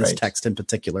used in this text in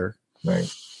particular.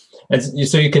 Right. And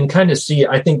so you can kind of see,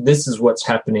 I think this is what's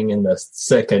happening in the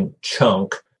second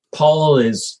chunk. Paul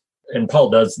does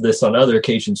this on other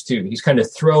occasions too. He's kind of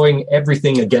throwing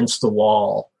everything against the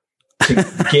wall to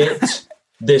get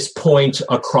this point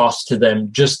across to them,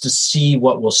 just to see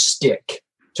what will stick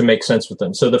to make sense with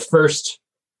them. So the first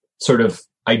sort of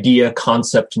idea,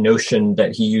 concept, notion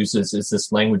that he uses is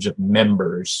this language of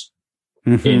members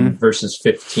in verse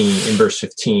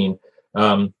 15.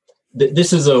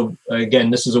 This is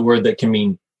a word that can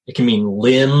mean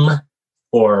limb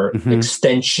or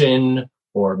extension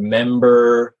or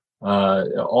member,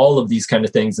 all of these kind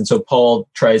of things. And so Paul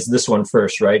tries this one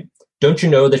first, right? Don't you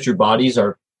know that your bodies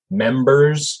are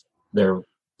members? They're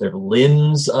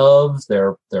limbs of,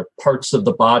 they're parts of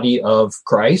the body of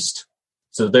Christ.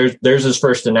 So there's his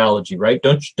first analogy, right?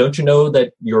 Don't you know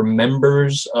that you're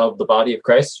members of the body of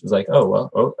Christ? It's like,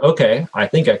 okay, I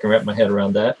think I can wrap my head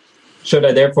around that. Should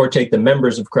I therefore take the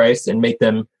members of Christ and make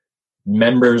them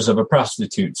members of a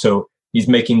prostitute? So he's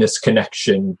making this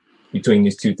connection between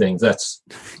these two things. That's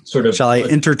sort of... Shall I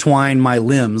intertwine my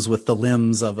limbs with the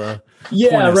limbs of a...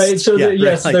 Yeah, right. So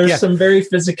there's some very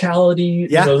physicality.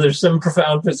 Yeah. So there's some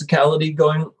profound physicality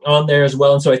going on there as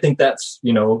well. And so I think that's,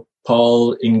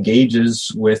 Paul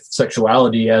engages with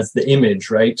sexuality as the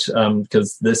image, right?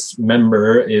 Because this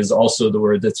member is also the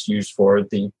word that's used for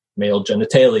the male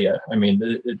genitalia.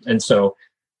 And so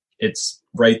it's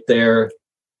right there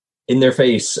in their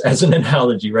face as an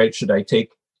analogy, right? Should I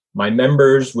take my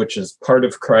members, which is part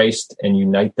of Christ, and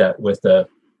unite that with a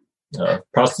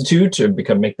prostitute or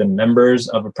make them members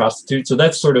of a prostitute? So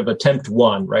that's sort of attempt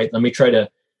one, right? Let me try to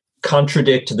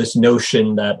contradict this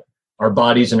notion that our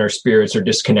bodies and our spirits are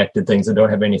disconnected things that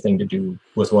don't have anything to do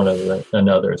with one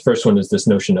another. The first one is this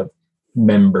notion of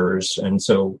members. And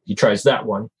so he tries that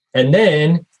one. And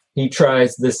then he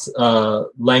tries this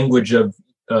language of,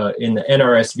 in the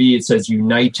NRSV, it says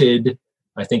united.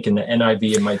 I think in the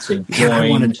NIV, it might say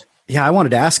joined. I wanted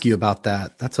to ask you about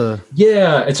that.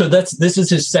 And so this is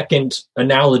his second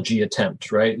analogy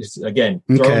attempt, right? It's, again,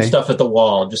 throwing stuff at the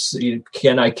wall. Just,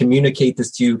 can I communicate this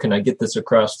to you? Can I get this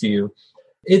across to you?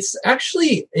 This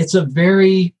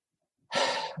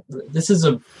is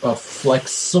a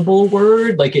flexible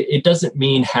word. Like it doesn't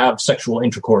mean have sexual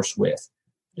intercourse with.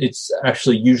 It's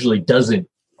actually usually doesn't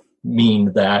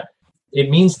mean that. It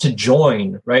means to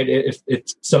join, right? If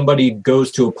somebody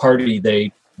goes to a party,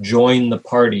 they join the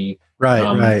party.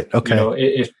 Right.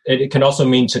 Okay. It can also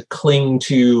mean to cling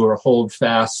to or hold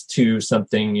fast to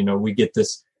something. We get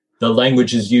this. The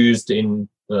language is used in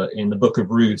the book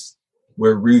of Ruth,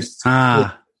 where Ruth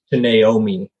to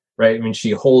Naomi, right?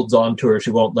 She holds on to her, she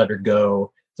won't let her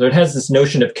go. So it has this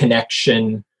notion of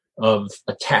connection, of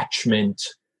attachment,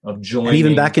 of joining. And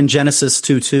even back in Genesis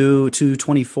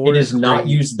 2:24, it is not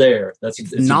used there.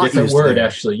 It's not a different word, there.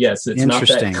 Actually. Yes, it's not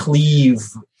that cleave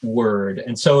word,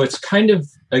 and so it's kind of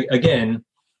again.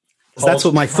 That's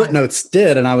what my footnotes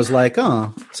did, and I was like,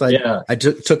 oh, so I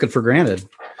took it for granted.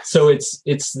 So it's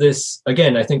this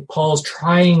again. I think Paul's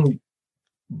trying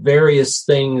various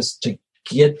things to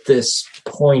get this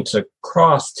point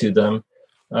across to them.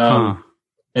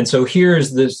 And so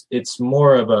here's this, it's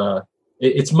more of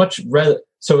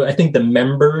so I think the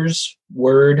members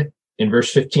word in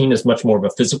verse 15 is much more of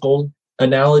a physical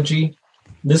analogy.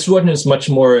 This one is much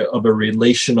more of a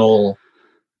relational,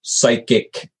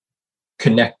 psychic,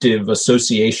 connective,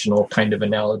 associational kind of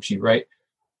analogy, right?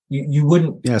 You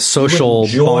wouldn't social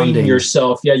join bonding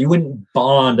yourself. Yeah, you wouldn't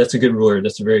bond. That's a good word.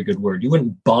 That's a very good word. You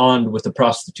wouldn't bond with a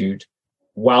prostitute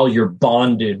while you're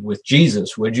bonded with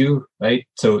Jesus, would you? Right.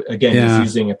 So again, he's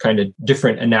using a kind of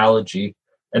different analogy.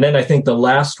 And then I think the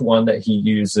last one that he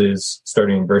uses,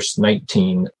 starting in verse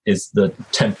 19, is the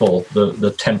temple,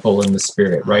 the temple in the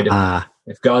spirit, right?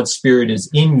 If God's spirit is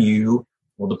in you,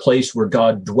 well, the place where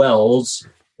God dwells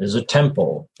is a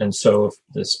temple. And so if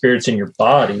the spirit's in your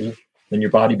body, then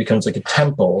your body becomes like a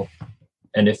temple.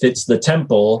 And if it's the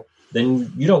temple,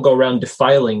 then you don't go around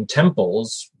defiling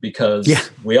temples, because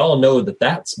we all know that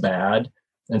that's bad.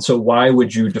 And so why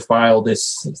would you defile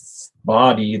this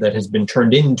body that has been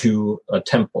turned into a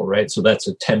temple, right? So that's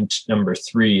attempt number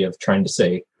 3 of trying to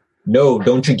say, no,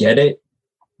 don't you get it?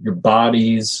 Your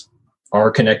bodies are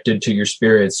connected to your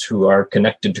spirits who are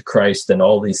connected to Christ, and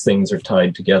all these things are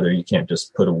tied together. You can't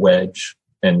just put a wedge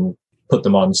and put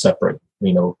them on separate,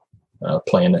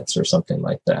 planets or something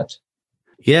like that.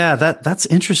 Yeah, that's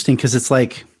interesting, because it's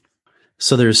like,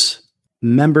 so there's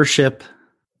membership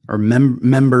or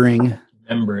membering.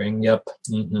 Membering, yep.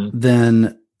 Mm-hmm.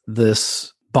 Then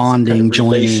this bonding, kind of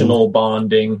joining, relational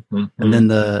bonding, and then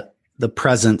the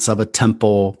presence of a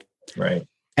temple, right?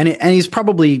 And he's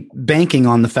probably banking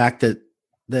on the fact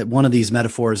that one of these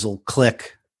metaphors will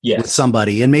click with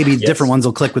somebody, and maybe different ones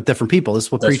will click with different people. This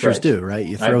is what preachers do, right?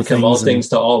 You throw things, all things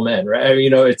to all men, right?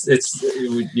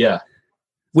 Yeah.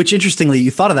 Which, interestingly,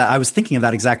 you thought of that. I was thinking of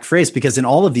that exact phrase, because in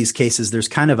all of these cases, there's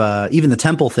kind of even the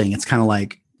temple thing. It's kind of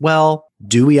like, well,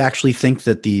 do we actually think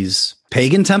that these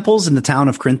pagan temples in the town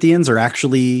of Corinthians are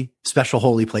actually special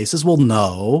holy places? Well,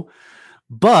 no,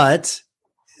 but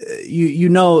you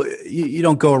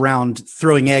don't go around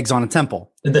throwing eggs on a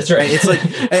temple. That's right. It's like,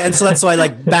 and so that's why,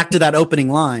 like, back to that opening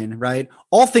line, right?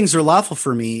 All things are lawful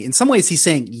for me. In some ways, he's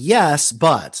saying yes,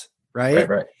 but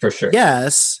right, for sure,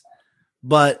 yes,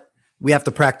 but we have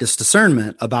to practice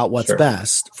discernment about what's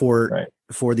best for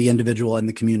the individual and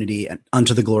the community, and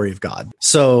unto the glory of God.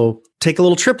 So take a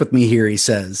little trip with me here. He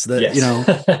says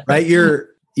that, right. You're,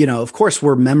 of course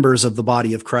we're members of the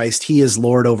body of Christ. He is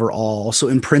Lord over all. So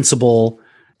in principle,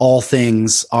 all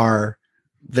things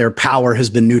their power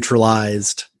has been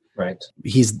neutralized. Right.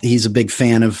 He's a big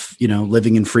fan of,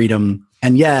 living in freedom.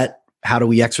 And yet, how do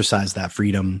we exercise that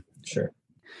freedom? Sure.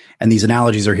 And these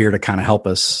analogies are here to kind of help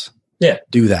us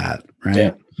do that. Right.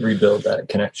 Yeah. Rebuild that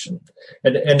connection.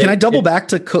 And can I double back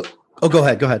to Oh, go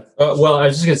ahead. Well, I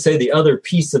was just going to say the other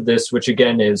piece of this, which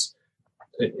again is,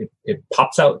 it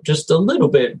pops out just a little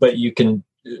bit, but we're going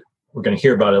to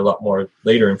hear about it a lot more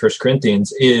later in 1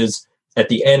 Corinthians, is at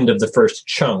the end of the first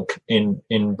chunk in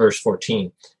verse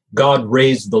 14. God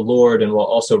raised the Lord and will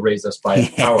also raise us by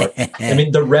his power. I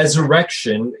mean, the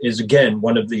resurrection is, again,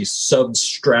 one of these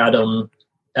substratum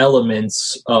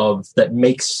elements that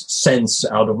makes sense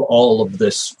out of all of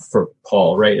this for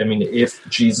Paul, right? I mean, if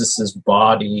Jesus's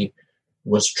body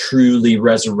was truly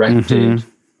resurrected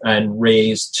and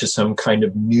raised to some kind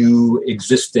of new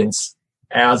existence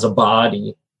as a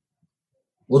body,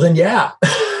 well, then,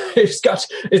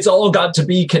 it's all got to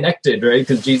be connected, right?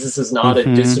 Because Jesus is not a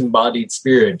disembodied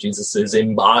spirit. Jesus is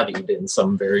embodied in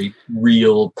some very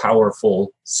real,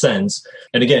 powerful sense.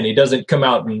 And again, he doesn't come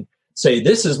out and say,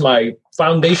 this is my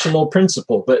foundational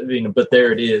principle, but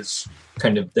there it is,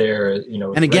 kind of there,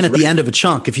 And again, at the end of a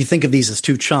chunk, if you think of these as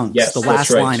two chunks, the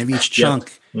last line of each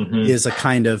chunk is a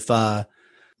kind of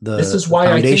this is why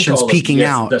foundation's peeking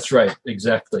out. That's right.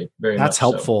 Exactly. That's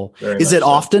helpful. So. Is it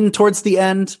often towards the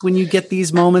end when you get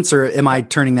these moments, or am I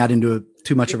turning that into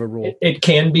too much of a rule? It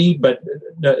can be, but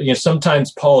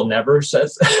sometimes Paul never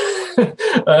says.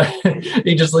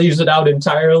 He just leaves it out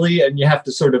entirely, and you have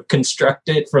to sort of construct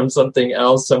it from something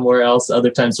else somewhere else. Other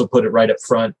times he'll put it right up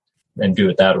front and do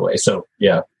it that way. So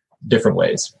different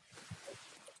ways.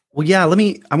 Well, I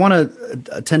want to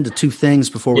attend to two things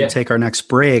before we take our next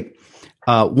break.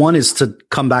 One is to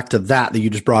come back to that you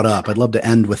just brought up. I'd love to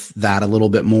end with that a little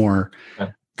bit more.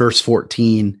 Okay. Verse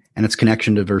 14 and its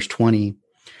connection to verse 20.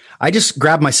 I just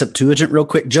grabbed my Septuagint real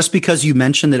quick, just because you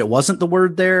mentioned that it wasn't the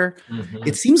word there.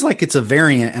 It seems like it's a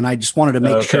variant, and I just wanted to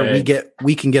make sure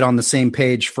we can get on the same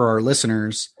page for our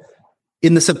listeners.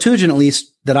 In the Septuagint, at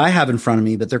least that I have in front of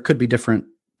me, but there could be different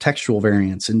textual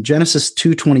variants. In Genesis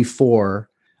 2:24,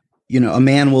 a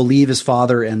man will leave his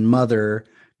father and mother,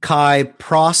 kai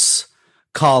pros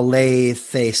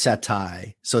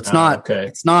kalethesetai. So it's not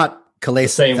kalethesetai.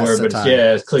 Same word, but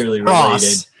it's clearly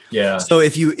related. Yeah. So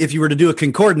if you were to do a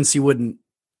concordance, you wouldn't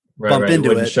bump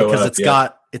into it because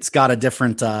it's got a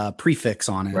different prefix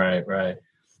on it. Right.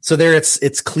 So there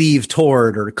it's cleave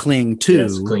toward or cling to.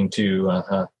 Yes, cling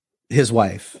to his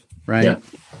wife, right?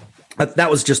 Yeah. That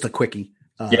was just a quickie.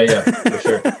 For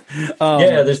sure.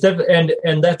 Yeah, there's definitely,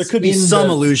 and that's there could be some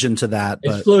allusion to that,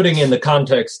 it's but floating in the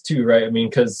context too, right? I mean,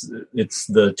 because it's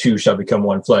the two shall become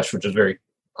one flesh, which is very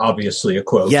obviously a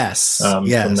quote. yes, from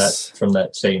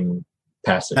that same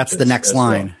passage. That's the next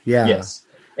line. Well. Yeah. Yes.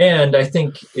 And I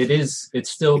think it's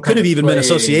still it could have even been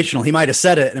associational. He might have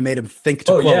said it and it made him think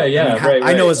to quote. Yeah, right.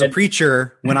 I know as a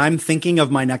preacher, when I'm thinking of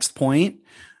my next point,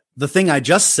 the thing I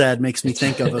just said makes me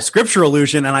think of a scripture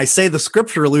allusion, and I say the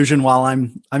scripture allusion while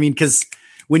because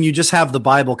when you just have the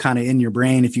Bible kind of in your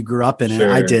brain, if you grew up in it,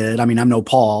 I did. I mean, I'm no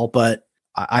Paul, but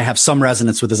I have some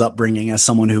resonance with his upbringing as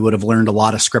someone who would have learned a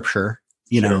lot of scripture,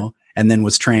 you know, and then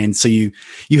was trained. So you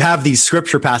have these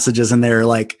scripture passages and they're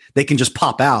like, they can just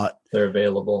pop out. They're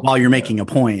available while you're making a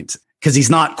point, because he's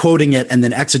not quoting it and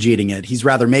then exegeting it. He's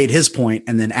rather made his point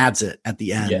and then adds it at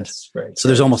the end. Yes, right. So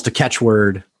there's almost a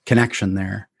catchword connection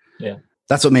there. Yeah.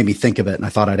 That's what made me think of it. And I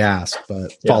thought I'd ask,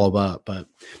 but follow up.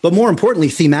 But more importantly,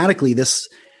 thematically,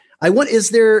 I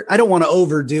don't want to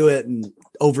overdo it and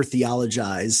over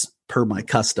theologize per my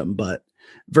custom, but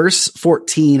verse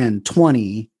 14 and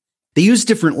 20, they use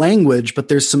different language, but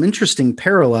there's some interesting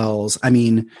parallels. I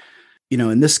mean, you know,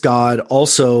 and this God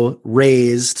also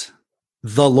raised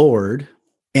the Lord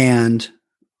and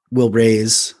will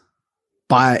raise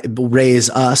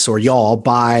us or y'all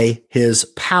by his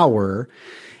power.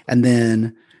 And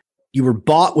then you were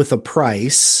bought with a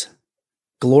price,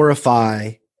 that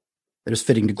is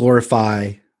fitting to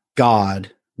glorify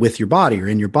God with your body or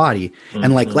in your body. Mm-hmm.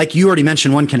 And like you already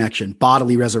mentioned one connection,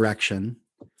 bodily resurrection.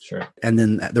 Sure. And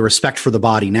then the respect for the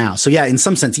body now. So yeah, in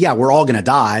some sense, we're all going to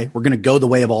die. We're going to go the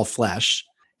way of all flesh.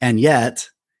 And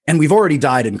we've already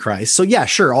died in Christ. So yeah,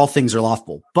 sure. All things are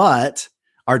lawful, but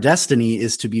our destiny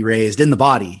is to be raised in the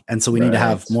body. And so we need to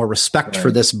have more respect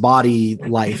for this body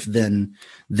life than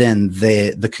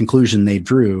the conclusion they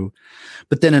drew.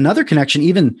 But then another connection,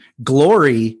 even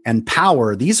glory and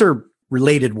power, these are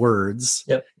related words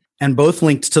and both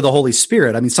linked to the Holy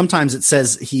Spirit. I mean, sometimes it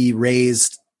says he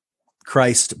raised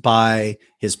Christ by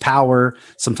his power,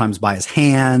 sometimes by his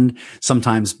hand,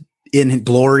 sometimes in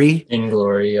glory. In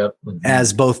glory, yep. Mm-hmm.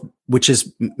 As both, which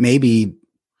is maybe,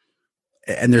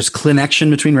 and there's connection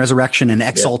between resurrection and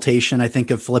exaltation. I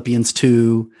think of Philippians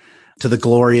 2 to the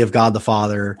glory of God the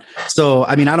Father. So,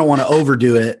 I mean, I don't want to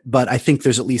overdo it, but I think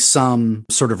there's at least some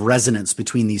sort of resonance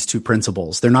between these two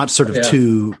principles. They're not sort of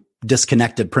two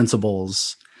disconnected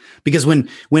principles. Because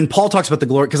when Paul talks about the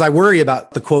glory, because I worry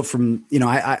about the quote from, you know,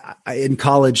 I in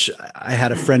college, I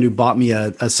had a friend who bought me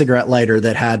a cigarette lighter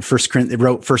that had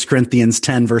wrote 1 Corinthians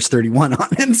 10 verse 31 on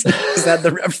it. So is that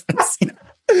the reference?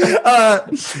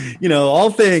 You know, all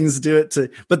things do it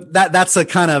to, but that's a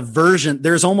kind of version.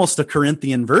 There's almost a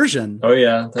Corinthian version. Oh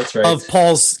yeah, that's right. Of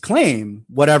Paul's claim,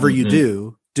 whatever you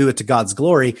do it to God's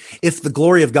glory. If the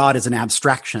glory of God is an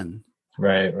abstraction,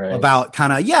 right. About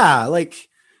kind of, like,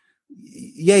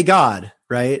 yay God,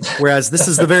 right? Whereas this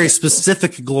is the very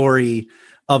specific glory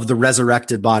of the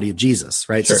resurrected body of Jesus,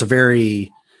 right? Sure. So it's a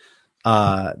very,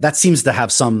 that seems to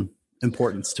have some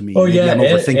importance to me. Oh, yeah. I'm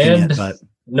overthinking it, but.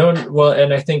 No, well,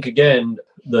 and I think, again,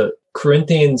 the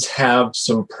Corinthians have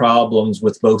some problems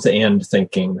with both and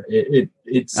thinking.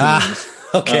 It seems.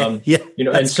 Okay. You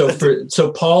know, and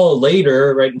so Paul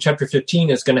later, right, in chapter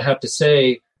 15 is going to have to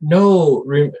say, no,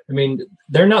 I mean,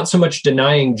 they're not so much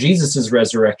denying Jesus's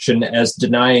resurrection as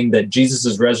denying that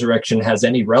Jesus's resurrection has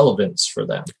any relevance for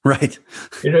them. Right.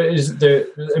 You know,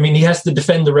 he has to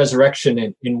defend the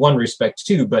resurrection in one respect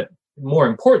too, but more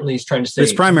importantly, he's trying to say,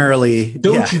 it's primarily,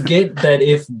 don't you get that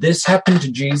if this happened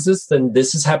to Jesus, then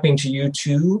this is happening to you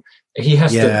too? He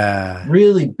has to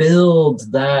really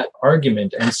build that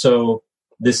argument. And so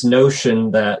this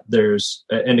notion that there's,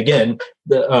 and again,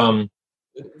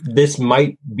 this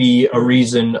might be a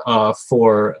reason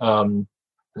for,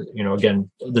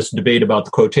 again, this debate about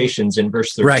the quotations in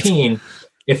verse 13. Right.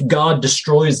 If God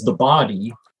destroys the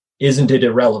body, isn't it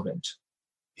irrelevant?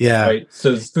 Yeah. Right.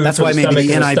 So that's why maybe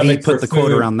the NIV put the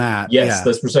quote around that. Yes,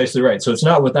 that's precisely right. So it's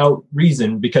not without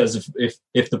reason, because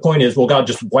if the point is, well, God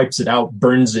just wipes it out,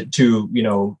 burns it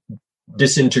to,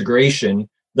 disintegration,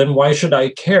 then why should I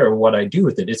care what I do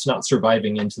with it? It's not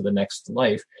surviving into the next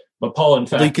life. But Paul, in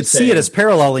fact, you could see it as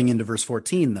paralleling into verse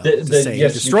 14, though. He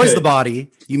destroys the body,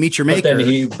 you meet your maker,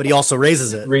 but he also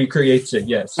raises it, recreates it.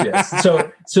 Yes.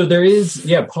 So there is,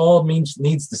 Paul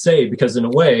needs to say, because in a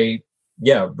way,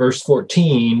 verse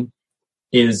 14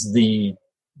 is the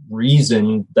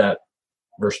reason that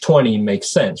verse 20 makes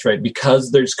sense, right?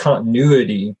 Because there's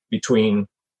continuity between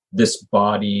this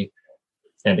body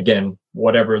and, again,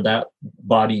 whatever that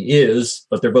body is,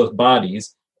 but they're both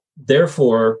bodies.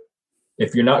 Therefore,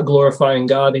 if you're not glorifying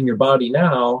God in your body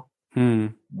now,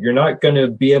 you're not going to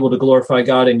be able to glorify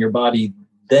God in your body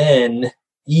then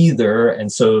either.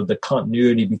 And so the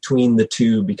continuity between the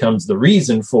two becomes the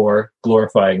reason for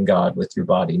glorifying God with your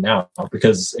body now,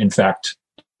 because in fact,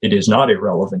 it is not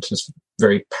irrelevant. It's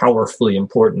very powerfully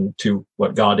important to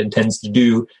what God intends to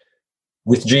do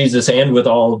with Jesus and with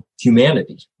all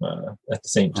humanity at the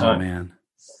same time. Oh, man.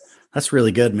 That's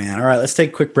really good, man. All right, let's take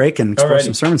a quick break and explore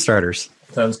some sermon starters.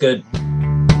 Sounds good.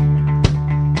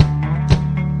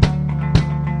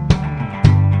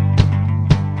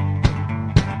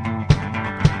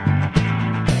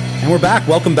 And we're back.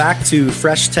 Welcome back to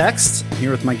Fresh Text. I'm here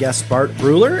with my guest, Bart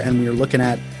Bruler, and we are looking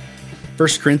at 1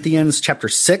 Corinthians chapter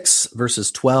 6,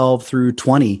 verses 12 through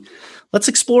 20. Let's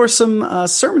explore some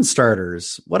sermon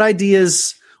starters. What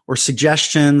ideas or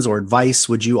suggestions or advice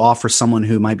would you offer someone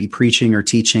who might be preaching or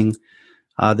teaching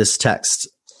this text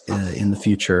in the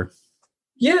future?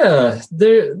 Yeah,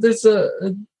 there's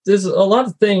a lot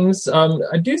of things.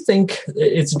 I do think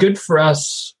it's good for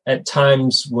us at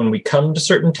times when we come to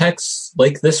certain texts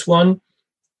like this one,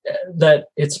 that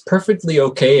it's perfectly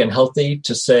okay and healthy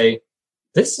to say,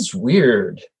 this is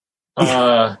weird.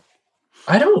 I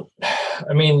don't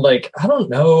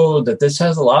know that this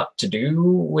has a lot to do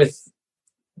with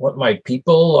what my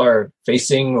people are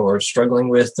facing or struggling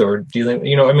with or dealing.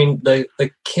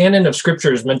 The canon of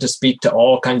Scripture is meant to speak to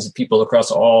all kinds of people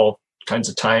across all kinds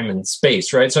of time and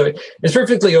space, right? So it's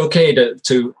perfectly okay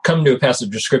to come to a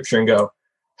passage of Scripture and go,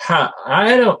 I'm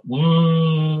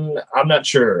not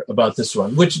sure about this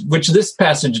one, which this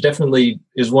passage definitely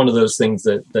is one of those things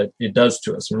that it does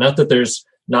to us. Not that there's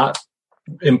not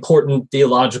important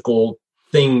theological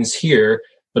things here,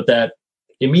 but that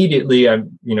immediately I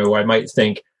might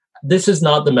think, this is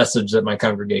not the message that my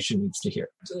congregation needs to hear.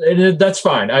 And that's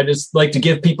fine. I just like to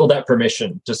give people that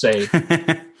permission to say,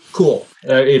 cool.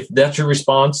 If that's your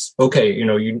response, okay.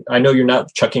 I know you're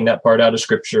not chucking that part out of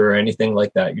Scripture or anything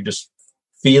like that. You're just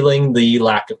feeling the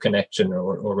lack of connection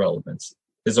or relevance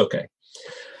is okay.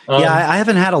 I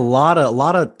haven't had a lot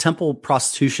of temple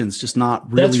prostitutions, just not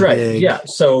really that's right. big yeah.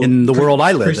 So in the world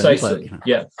I live precisely. in. But,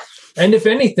 Yeah. And if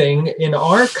anything, in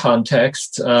our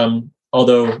context,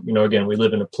 although, again, we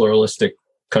live in a pluralistic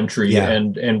country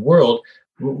and world,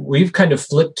 we've kind of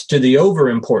flipped to the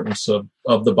overimportance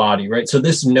of the body, right? So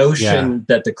this notion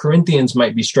that the Corinthians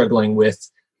might be struggling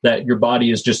with, that your body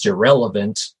is just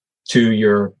irrelevant to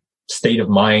your state of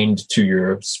mind, to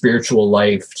your spiritual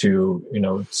life, to,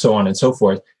 so on and so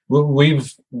forth.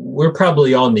 We're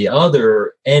probably on the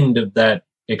other end of that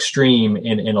extreme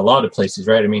in a lot of places,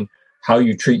 right? I mean, how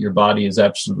you treat your body is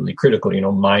absolutely critical,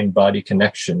 mind-body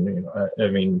connection.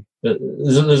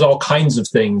 There's all kinds of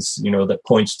things, that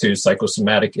points to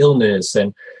psychosomatic illness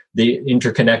and the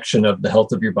interconnection of the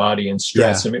health of your body and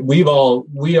stress. Yeah. I mean,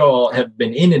 we all have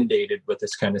been inundated with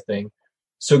this kind of thing.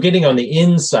 So getting on the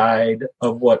inside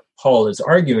of what Paul is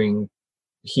arguing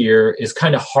here is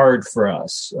kind of hard for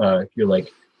us. You're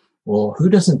like, well, who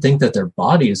doesn't think that their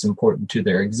body is important to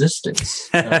their existence?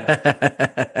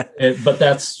 But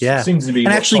that's seems to be,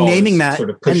 and actually naming that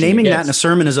sort of that in a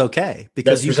sermon is okay,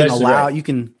 because you can allow, you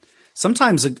can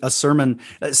sometimes a sermon.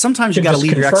 Sometimes you got to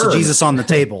leave your exegesis on the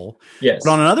table. Yes,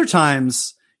 but on other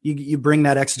times you bring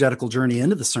that exegetical journey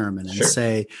into the sermon and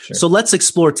say, so let's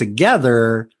explore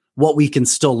together what we can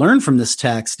still learn from this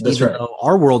text, even though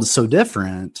our world is so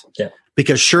different. Yeah.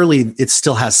 Because surely it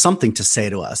still has something to say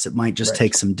to us. It might just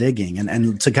take some digging,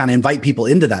 and to kind of invite people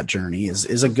into that journey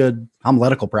is a good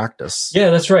homiletical practice. Yeah,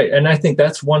 that's right. And I think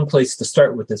that's one place to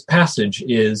start with this passage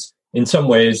is, in some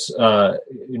ways,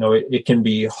 it can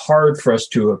be hard for us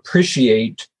to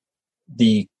appreciate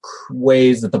the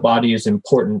ways that the body is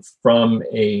important from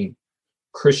a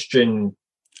Christian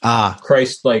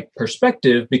Christ-like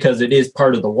perspective, because it is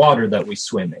part of the water that we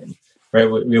swim in,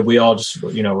 right? We all just,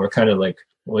 we're kind of like,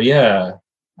 well, yeah,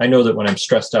 I know that when I'm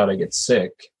stressed out, I get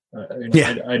sick.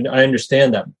 I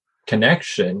understand that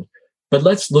connection, but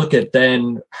let's look at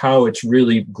then how it's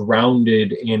really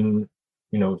grounded in,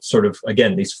 sort of,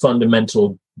 again, these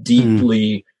fundamental,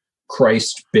 deeply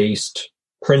Christ-based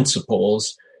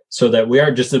principles, so that we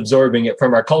aren't just absorbing it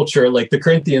from our culture, like the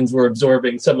Corinthians were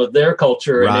absorbing some of their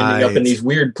culture and ending up in these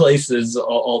weird places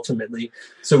ultimately.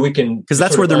 So we can, because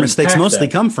that's where their mistakes mostly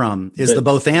come from, is the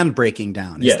both and breaking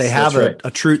down. Yes, they have a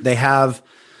truth, they have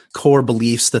core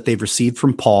beliefs that they've received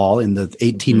from Paul in the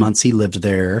 18 months he lived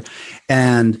there.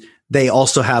 And they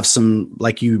also have some,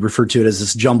 like you referred to it as,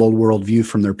 this jumbled worldview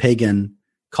from their pagan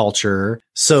culture.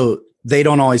 So they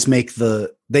don't always make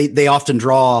they often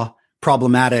draw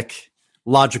problematic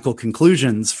logical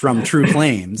conclusions from true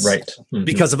claims, right?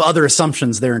 Because of other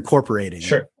assumptions they're incorporating.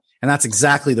 Sure. And that's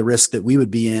exactly the risk that we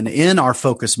would be in our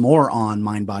focus more on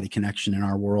mind-body connection in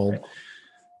our world. Right.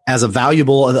 as a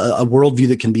valuable, a worldview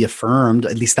that can be affirmed,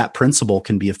 at least that principle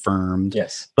can be affirmed,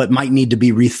 yes, but might need to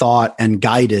be rethought and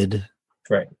guided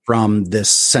right. from this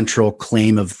central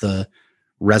claim of the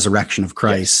resurrection of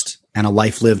Christ and a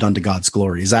life lived unto God's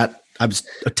glory. Is that, I was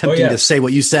attempting to say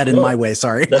what you said in my way.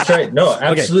 Sorry. That's right. No,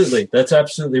 absolutely. Okay. That's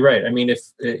absolutely right. I mean, if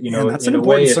that's in an a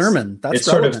way, sermon. That's it's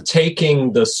relevant. Sort of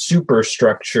taking the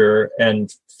superstructure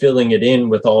and filling it in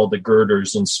with all the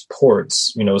girders and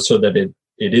supports, so that it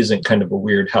isn't kind of a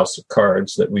weird house of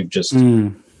cards that we've just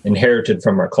inherited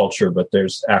from our culture, but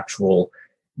there's actual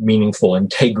meaningful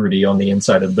integrity on the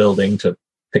inside of the building, to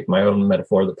pick my own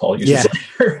metaphor that Paul uses.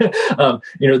 Yeah.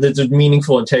 There's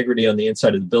meaningful integrity on the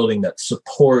inside of the building that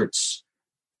supports.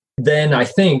 Then I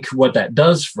think what that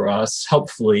does for us,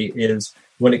 helpfully, is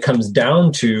when it comes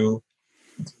down to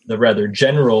the rather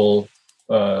general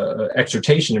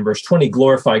exhortation in verse 20,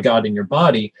 glorify God in your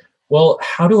body. Well,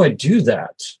 how do I do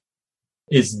that?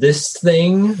 Is this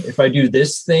thing, if I do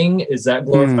this thing, is that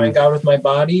glorifying God with my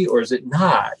body, or is it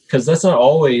not? Because that's not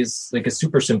always like a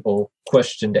super simple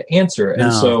question to answer.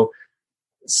 And so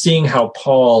seeing how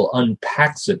Paul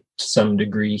unpacks it to some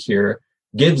degree here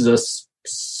gives us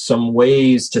some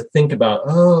ways to think about,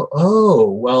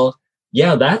 well,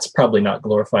 yeah, that's probably not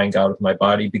glorifying God with my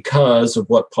body because of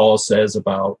what Paul says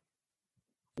about,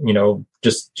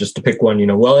 just to pick one,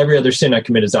 well, every other sin I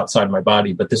commit is outside my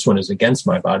body, but this one is against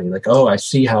my body. Like, I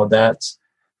see how that's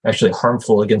actually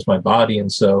harmful against my body.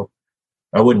 And so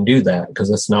I wouldn't do that because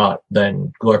that's not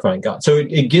then glorifying God. So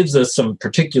it gives us some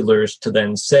particulars to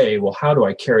then say, well, how do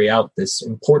I carry out this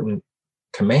important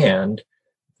command?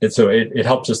 And so it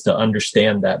helps us to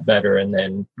understand that better, and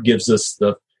then gives us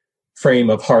the frame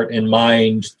of heart and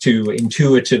mind to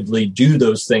intuitively do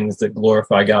those things that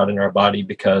glorify God in our body,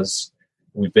 because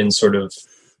we've been sort of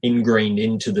ingrained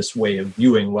into this way of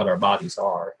viewing what our bodies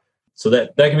are. So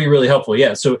that can be really helpful.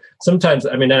 Yeah. So sometimes,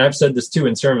 and I've said this too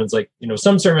in sermons, like,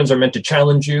 some sermons are meant to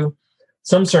challenge you.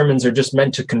 Some sermons are just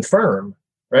meant to confirm,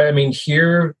 right?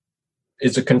 Here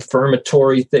is a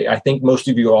confirmatory thing. I think most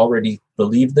of you already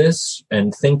believe this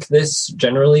and think this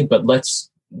generally, but let's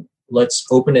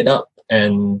open it up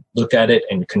and look at it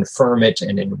and confirm it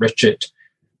and enrich it.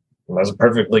 And that's a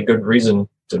perfectly good reason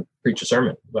to preach a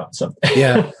sermon about something.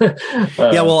 Yeah.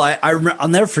 Well, I'll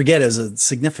never forget, as a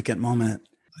significant moment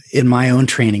in my own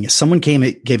training, is someone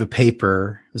gave a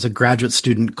paper. It was a graduate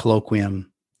student colloquium.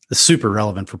 It's super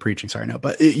relevant for preaching. Sorry, no,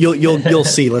 but you'll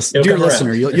see, dear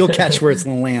listener, you'll catch where it's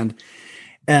going to land.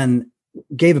 And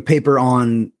gave a paper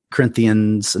on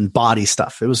Corinthians and body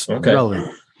stuff. It was relevant.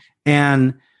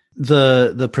 And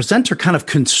the presenter kind of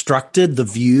constructed the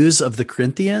views of the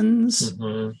Corinthians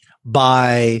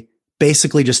by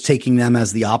basically just taking them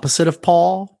as the opposite of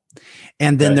Paul.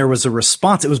 And then there was a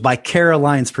response. It was by Kara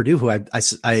Lyons Purdue, who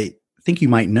I think you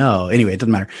might know. Anyway, it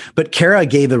doesn't matter. But Kara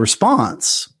gave a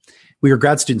response. We were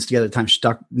grad students together at the time. She's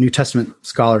a New Testament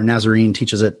scholar, Nazarene,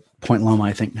 teaches at Point Loma,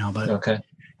 I think now. But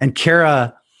and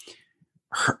Kara,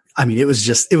 it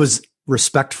was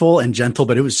respectful and gentle,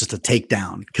 but it was just a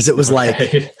takedown, because it was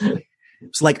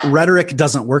like rhetoric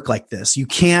doesn't work like this. You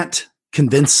can't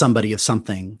convince somebody of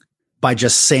something by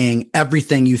just saying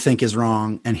everything you think is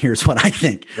wrong and here's what I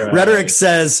think. Right. Rhetoric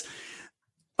says,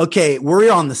 okay,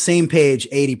 we're on the same page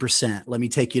 80%. Let me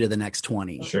take you to the next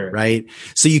 20. Sure. Right?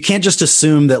 So you can't just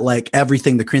assume that like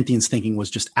everything the Corinthians thinking was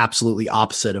just absolutely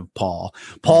opposite of Paul.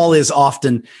 Paul's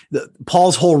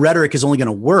whole rhetoric is only going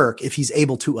to work if he's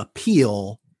able to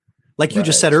appeal. Like you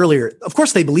just said earlier, of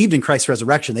course they believed in Christ's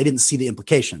resurrection. They didn't see the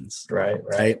implications.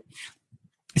 Right.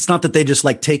 It's not that they just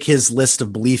like take his list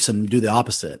of beliefs and do the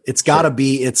opposite. It's got to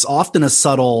be, it's often a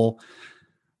subtle,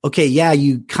 okay, yeah,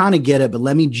 you kind of get it, but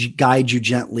let me guide you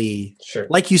gently. Sure.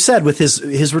 Like you said, with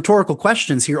his rhetorical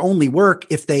questions here only work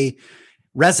if they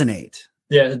resonate.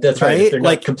 Yeah, that's right. If they're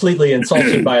not completely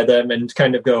insulted by them and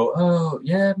kind of go, oh,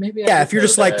 yeah, maybe. Yeah, if you're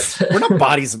just like, we're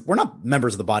not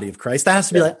members of the body of Christ. That has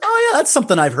to be like, oh, yeah, that's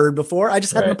something I've heard before. I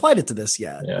just haven't applied it to this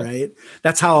yet, right?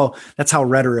 That's how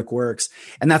rhetoric works.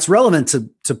 And that's relevant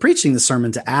to preaching the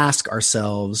sermon, to ask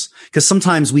ourselves, because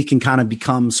sometimes we can kind of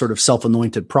become sort of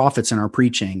self-anointed prophets in our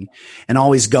preaching and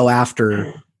always go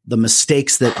after the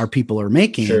mistakes that our people are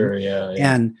making. Sure, yeah.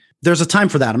 And there's a time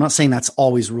for that. I'm not saying that's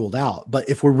always ruled out, but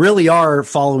if we really are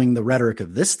following the rhetoric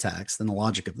of this text and the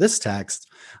logic of this text,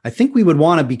 I think we would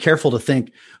want to be careful to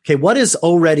think, okay, what is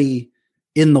already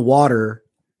in the water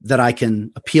that I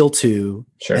can appeal to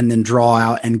and then draw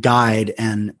out and guide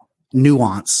and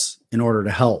nuance in order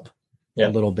to help a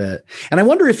little bit. And I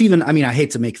wonder if even, I hate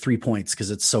to make 3 points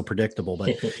because it's so predictable,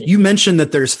 but you mentioned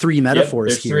that there's 3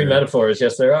 metaphors here. There's 3 metaphors.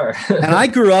 Yes, there are. And I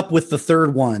grew up with the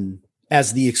third one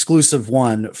as the exclusive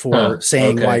one for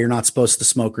saying why you're not supposed to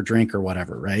smoke or drink or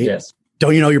whatever, right? Yes.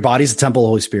 Don't you know your body's a temple of the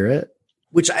Holy Spirit?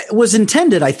 Which was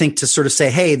intended, I think, to sort of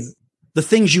say, hey, the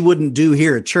things you wouldn't do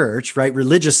here at church, right?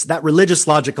 That religious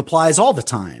logic applies all the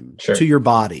time to your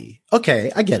body. Okay,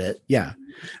 I get it. Yeah.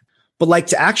 But like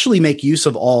to actually make use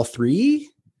of all three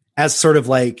as sort of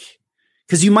like,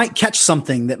 because you might catch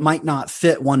something that might not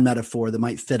fit one metaphor that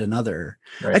might fit another.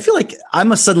 Right. I feel like I'm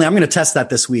going to test that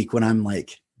this week when I'm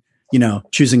like,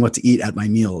 choosing what to eat at my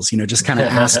meals, just kind of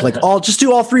ask like, I'll just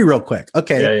do all three real quick.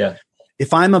 Okay. Yeah.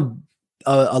 If I'm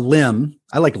a limb,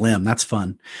 I like limb. That's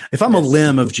fun. If I'm a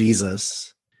limb of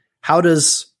Jesus, how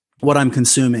does what I'm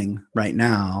consuming right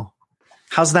now,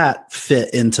 how's that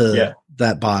fit into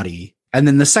that body? And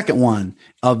then the second one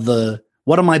of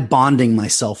what am I bonding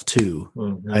myself to?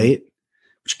 Right.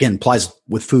 Which again applies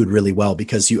with food really well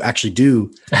because you actually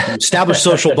do establish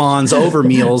social bonds over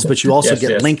meals, but you also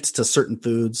get linked to certain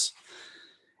foods.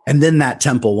 And then that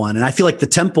temple one. And I feel like the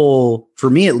temple,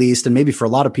 for me at least, and maybe for a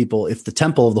lot of people, if the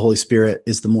temple of the Holy Spirit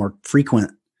is the more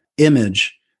frequent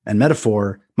image and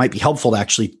metaphor, might be helpful to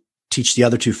actually teach the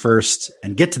other two first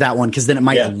and get to that one, because then it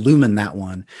might illumine that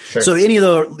one. Sure. So any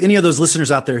of those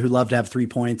listeners out there who love to have 3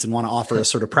 points and want to offer a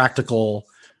sort of practical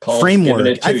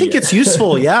framework, I think it's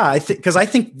useful. Yeah. I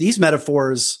think these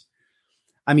metaphors,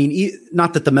 I mean,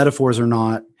 not that the metaphors are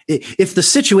not, if the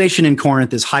situation in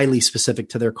Corinth is highly specific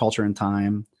to their culture and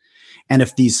time, and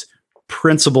if these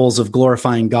principles of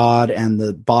glorifying God and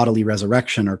the bodily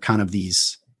resurrection are kind of the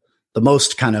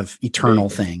most kind of eternal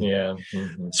thing. Yeah.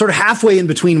 Mm-hmm. Sort of halfway in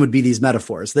between would be these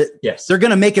metaphors that they're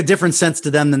going to make a different sense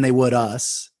to them than they would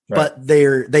us, but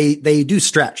they do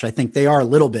stretch. I think they are a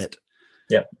little bit.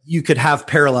 Yeah. You could have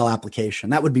parallel application.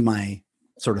 That would be my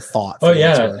sort of thought. Oh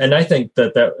yeah. And I think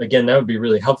that again, that would be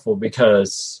really helpful,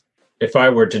 because if I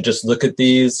were to just look at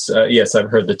these, yes,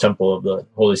 I've heard the temple of the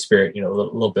Holy Spirit, a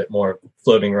little bit more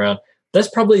floating around. That's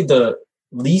probably the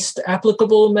least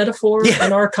applicable metaphor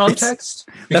in our context,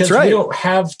 because we don't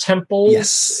have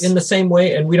temples in the same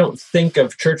way, and we don't think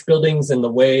of church buildings in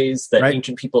the ways that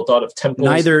ancient people thought of temples.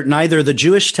 Neither the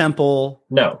Jewish temple,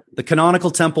 the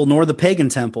canonical temple, nor the pagan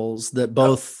temples that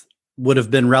both would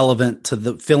have been relevant to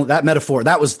the film. That metaphor,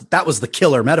 that was the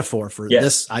killer metaphor for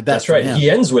this. I bet that's right. He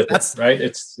ends with it, right?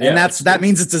 That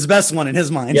means it's his best one in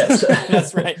his mind. Yes,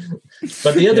 that's right.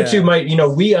 But the other two might,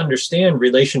 we understand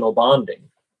relational bonding,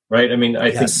 right? I mean,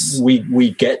 I think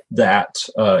we get that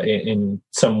in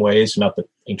some ways. Not that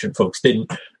ancient folks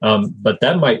didn't, but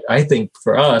that might, I think,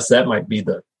 for us, that might be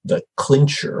the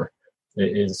clincher.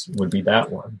 Would be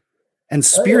that one. And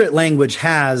spirit language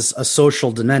has a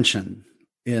social dimension.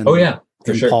 In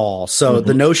Paul. So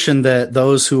the notion that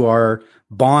those who are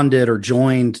bonded or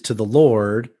joined to the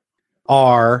Lord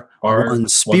are one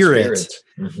spirit.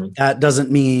 That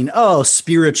doesn't mean,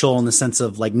 spiritual in the sense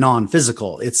of like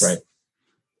non-physical. It's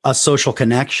a social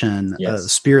connection.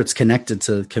 Spirit's connected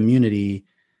to community.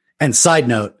 And side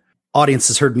note, audience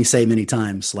has heard me say many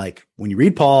times, like when you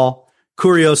read Paul,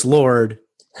 kurios, Lord,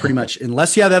 pretty much,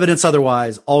 unless you have evidence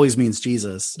otherwise, always means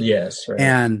Jesus. Yes. Right.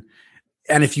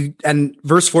 And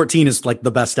verse 14 is like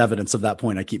the best evidence of that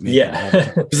point I keep making.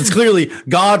 Because it's clearly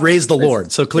God raised the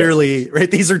Lord. So clearly, right,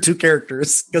 these are two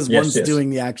characters, because one's doing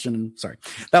the action. Sorry,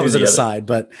 that was an aside,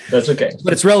 but that's okay.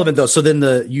 But it's relevant though. So then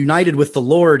the united with the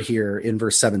Lord here in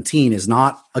verse 17 is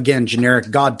not, again, generic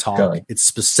God talk. It's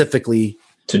specifically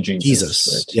to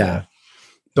Jesus. Right?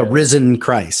 The risen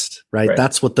Christ, right?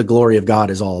 That's what the glory of God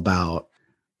is all about,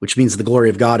 which means the glory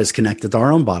of God is connected to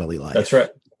our own bodily life. That's right.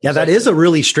 Yeah, that is a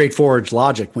really straightforward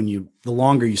logic the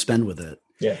longer you spend with it.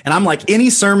 Yeah. And I'm like,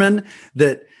 any sermon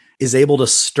that is able to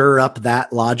stir up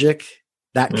that logic,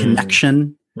 that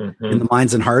connection in the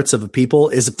minds and hearts of a people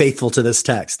is faithful to this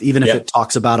text, even if it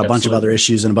talks about a bunch of other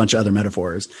issues and a bunch of other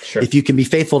metaphors. Sure. If you can be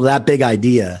faithful to that big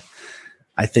idea,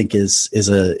 I think is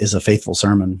a faithful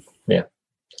sermon. Yeah.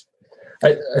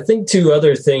 I think two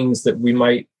other things that we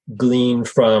might glean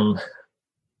from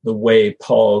the way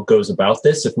Paul goes about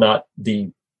this, if not the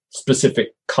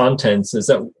specific contents,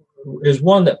 is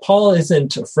one that Paul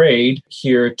isn't afraid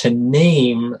here to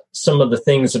name some of the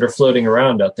things that are floating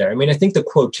around out there. I mean, I think the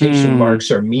quotation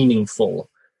marks are meaningful.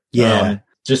 Yeah.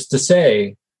 Just to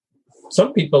say,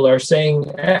 some people are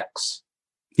saying X.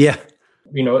 Yeah.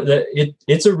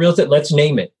 It's a real thing. Let's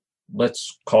name it.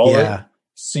 Let's call it,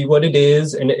 see what it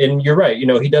is. And you're right.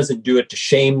 He doesn't do it to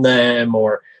shame them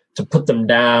or to put them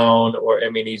down, or, I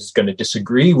mean, he's going to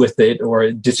disagree with it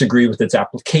or disagree with its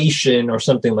application or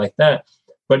something like that.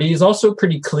 But he's also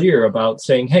pretty clear about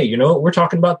saying, hey, we're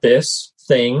talking about this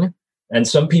thing. And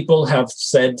some people have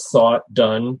said, thought,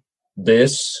 done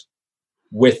this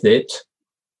with it.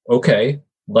 Okay,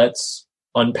 let's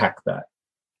unpack that.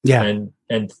 Yeah. And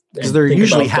because they're think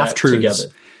usually about that half-truths. together.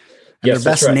 And Yes,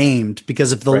 they're that's best right. named,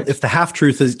 because if Right. the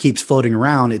half-truth keeps floating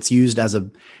around, it's used as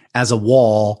a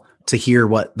wall to hear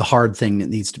what the hard thing that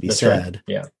needs to be That's said. right.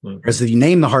 Yeah. Mhm. Whereas if you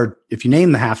name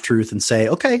the half-truth and say,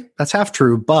 okay, that's half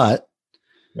true, but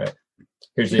Right.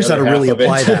 Here's how to other really half of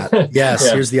apply it. that. Yes,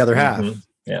 Yeah. here's the other half. Mhm.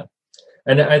 Yeah.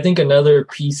 And I think another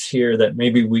piece here that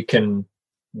maybe we can,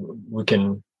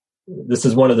 this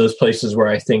is one of those places where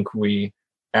I think we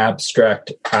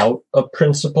abstract out a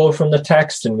principle from the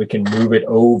text and we can move it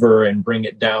over and bring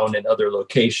it down in other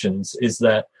locations, is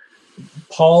that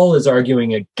Paul is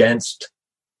arguing against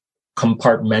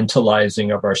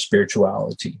compartmentalizing of our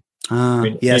spirituality.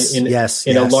 Yes.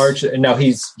 In a large, now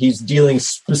he's dealing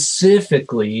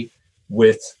specifically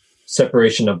with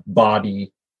separation of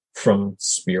body from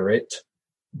spirit.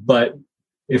 But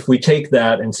if we take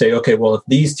that and say, okay, well, if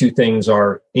these two things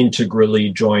are integrally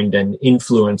joined and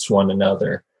influence one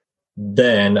another,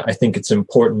 then I think it's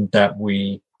important that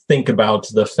we think about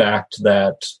the fact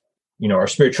that, our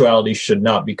spirituality should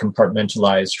not be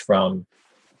compartmentalized from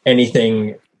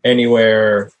anything,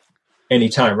 anywhere,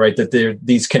 anytime, right? That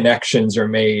these connections are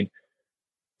made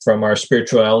from our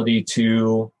spirituality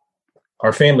to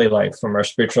our family life, from our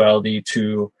spirituality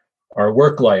to our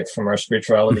work life, from our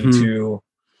spirituality to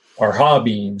our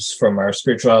hobbies, from our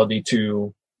spirituality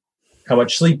to how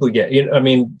much sleep we get.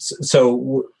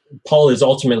 So Paul is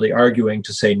ultimately arguing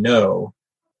to say, no,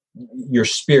 your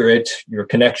spirit, your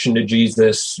connection to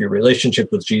Jesus, your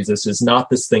relationship with Jesus is not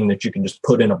this thing that you can just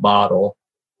put in a bottle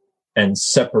and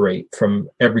separate from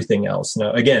everything else.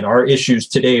 Now, again, our issues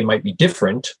today might be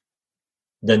different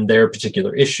than their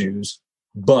particular issues,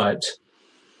 but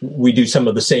we do some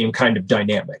of the same kind of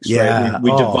dynamics, right?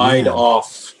 We divide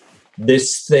off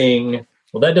this thing.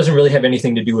 Well, that doesn't really have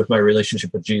anything to do with my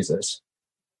relationship with Jesus.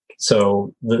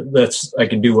 So I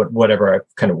can do whatever I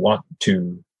kind of want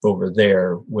to over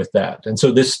there with that. And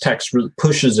so this text really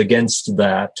pushes against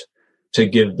that to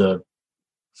give the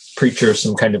preacher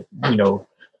some kind of,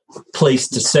 place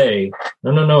to say,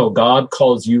 no, God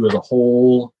calls you as a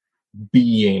whole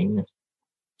being,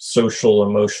 social,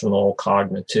 emotional,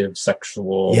 cognitive,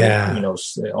 sexual,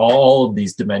 all of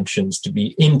these dimensions to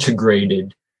be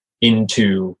integrated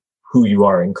into who you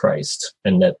are in Christ,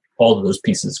 and that all of those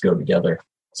pieces go together.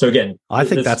 So again, I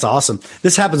think that's awesome.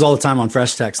 This happens all the time on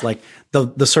Fresh Text. Like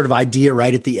the sort of idea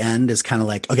right at the end is kind of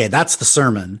like, okay, that's the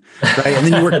sermon, right? And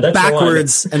then you work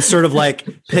backwards and sort of like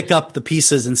pick up the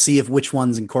pieces and see if which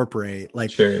ones incorporate.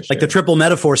 Like, like the triple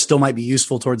metaphor still might be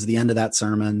useful towards the end of that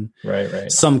sermon.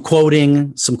 Right. Some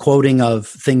quoting of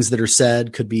things that are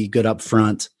said could be good up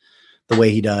front, the way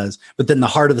he does. But then the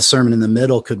heart of the sermon in the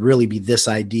middle could really be this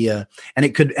idea.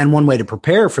 And one way to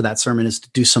prepare for that sermon is to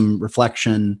do some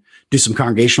reflection, do some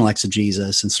congregational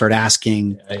exegesis, and start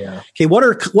asking, okay, what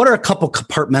are a couple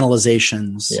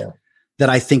compartmentalizations that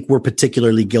I think we're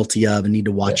particularly guilty of and need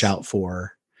to watch out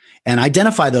for, and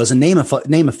identify those and name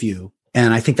a few.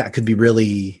 And I think that could be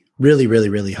really, really, really,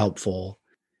 really helpful.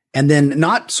 And then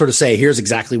not sort of say, here's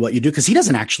exactly what you do, because he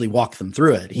doesn't actually walk them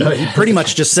through it. He pretty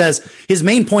much just says his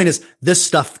main point is this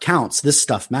stuff counts. This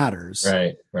stuff matters.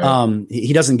 Right.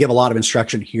 He doesn't give a lot of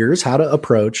instruction. Here's how to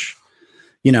approach,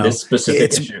 this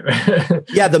specific issue.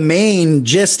 The main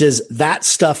gist is that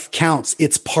stuff counts.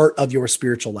 It's part of your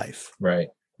spiritual life. Right.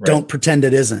 Don't pretend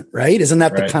it isn't, right? Isn't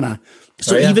that the kind of,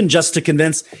 even just to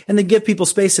convince and then give people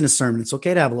space in a sermon. It's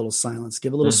okay to have a little silence,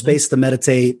 give a little space to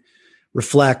meditate,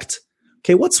 reflect.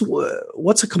 Okay, what's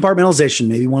a compartmentalization?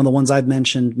 Maybe one of the ones I've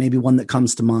mentioned, maybe one that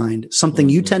comes to mind, something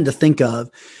you tend to think of.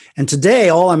 And today,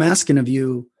 all I'm asking of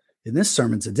you in this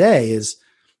sermon today is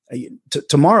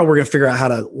tomorrow we're going to figure out how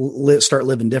to start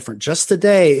living different. Just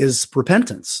today is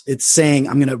repentance. It's saying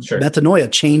I'm going to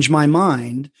metanoia, change my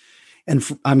mind, and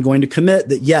I'm going to commit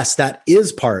that, yes, that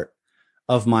is part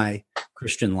of my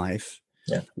Christian life.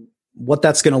 Yeah. What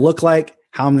that's going to look like,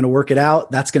 how I'm going to work it out,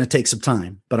 that's going to take some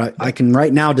time. But I can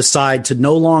right now decide to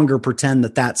no longer pretend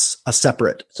that that's a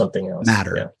separate something else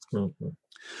matter. Yeah. Mm-hmm.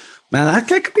 Man, that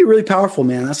could be really powerful,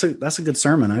 man. That's a good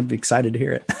sermon. I'd be excited to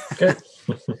hear it. Okay.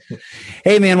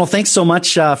 Hey, man. Well, thanks so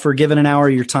much for giving an hour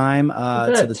of your time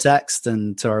to the text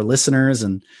and to our listeners.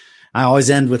 And I always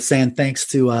end with saying thanks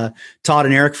to Todd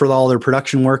and Eric for all their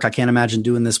production work. I can't imagine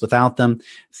doing this without them.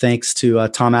 Thanks to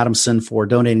Tom Adamson for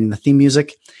donating the theme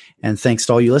music. And thanks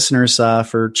to all you listeners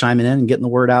for chiming in and getting the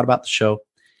word out about the show.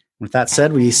 With that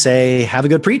said, we say have a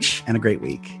good preach and a great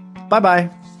week.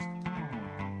 Bye-bye.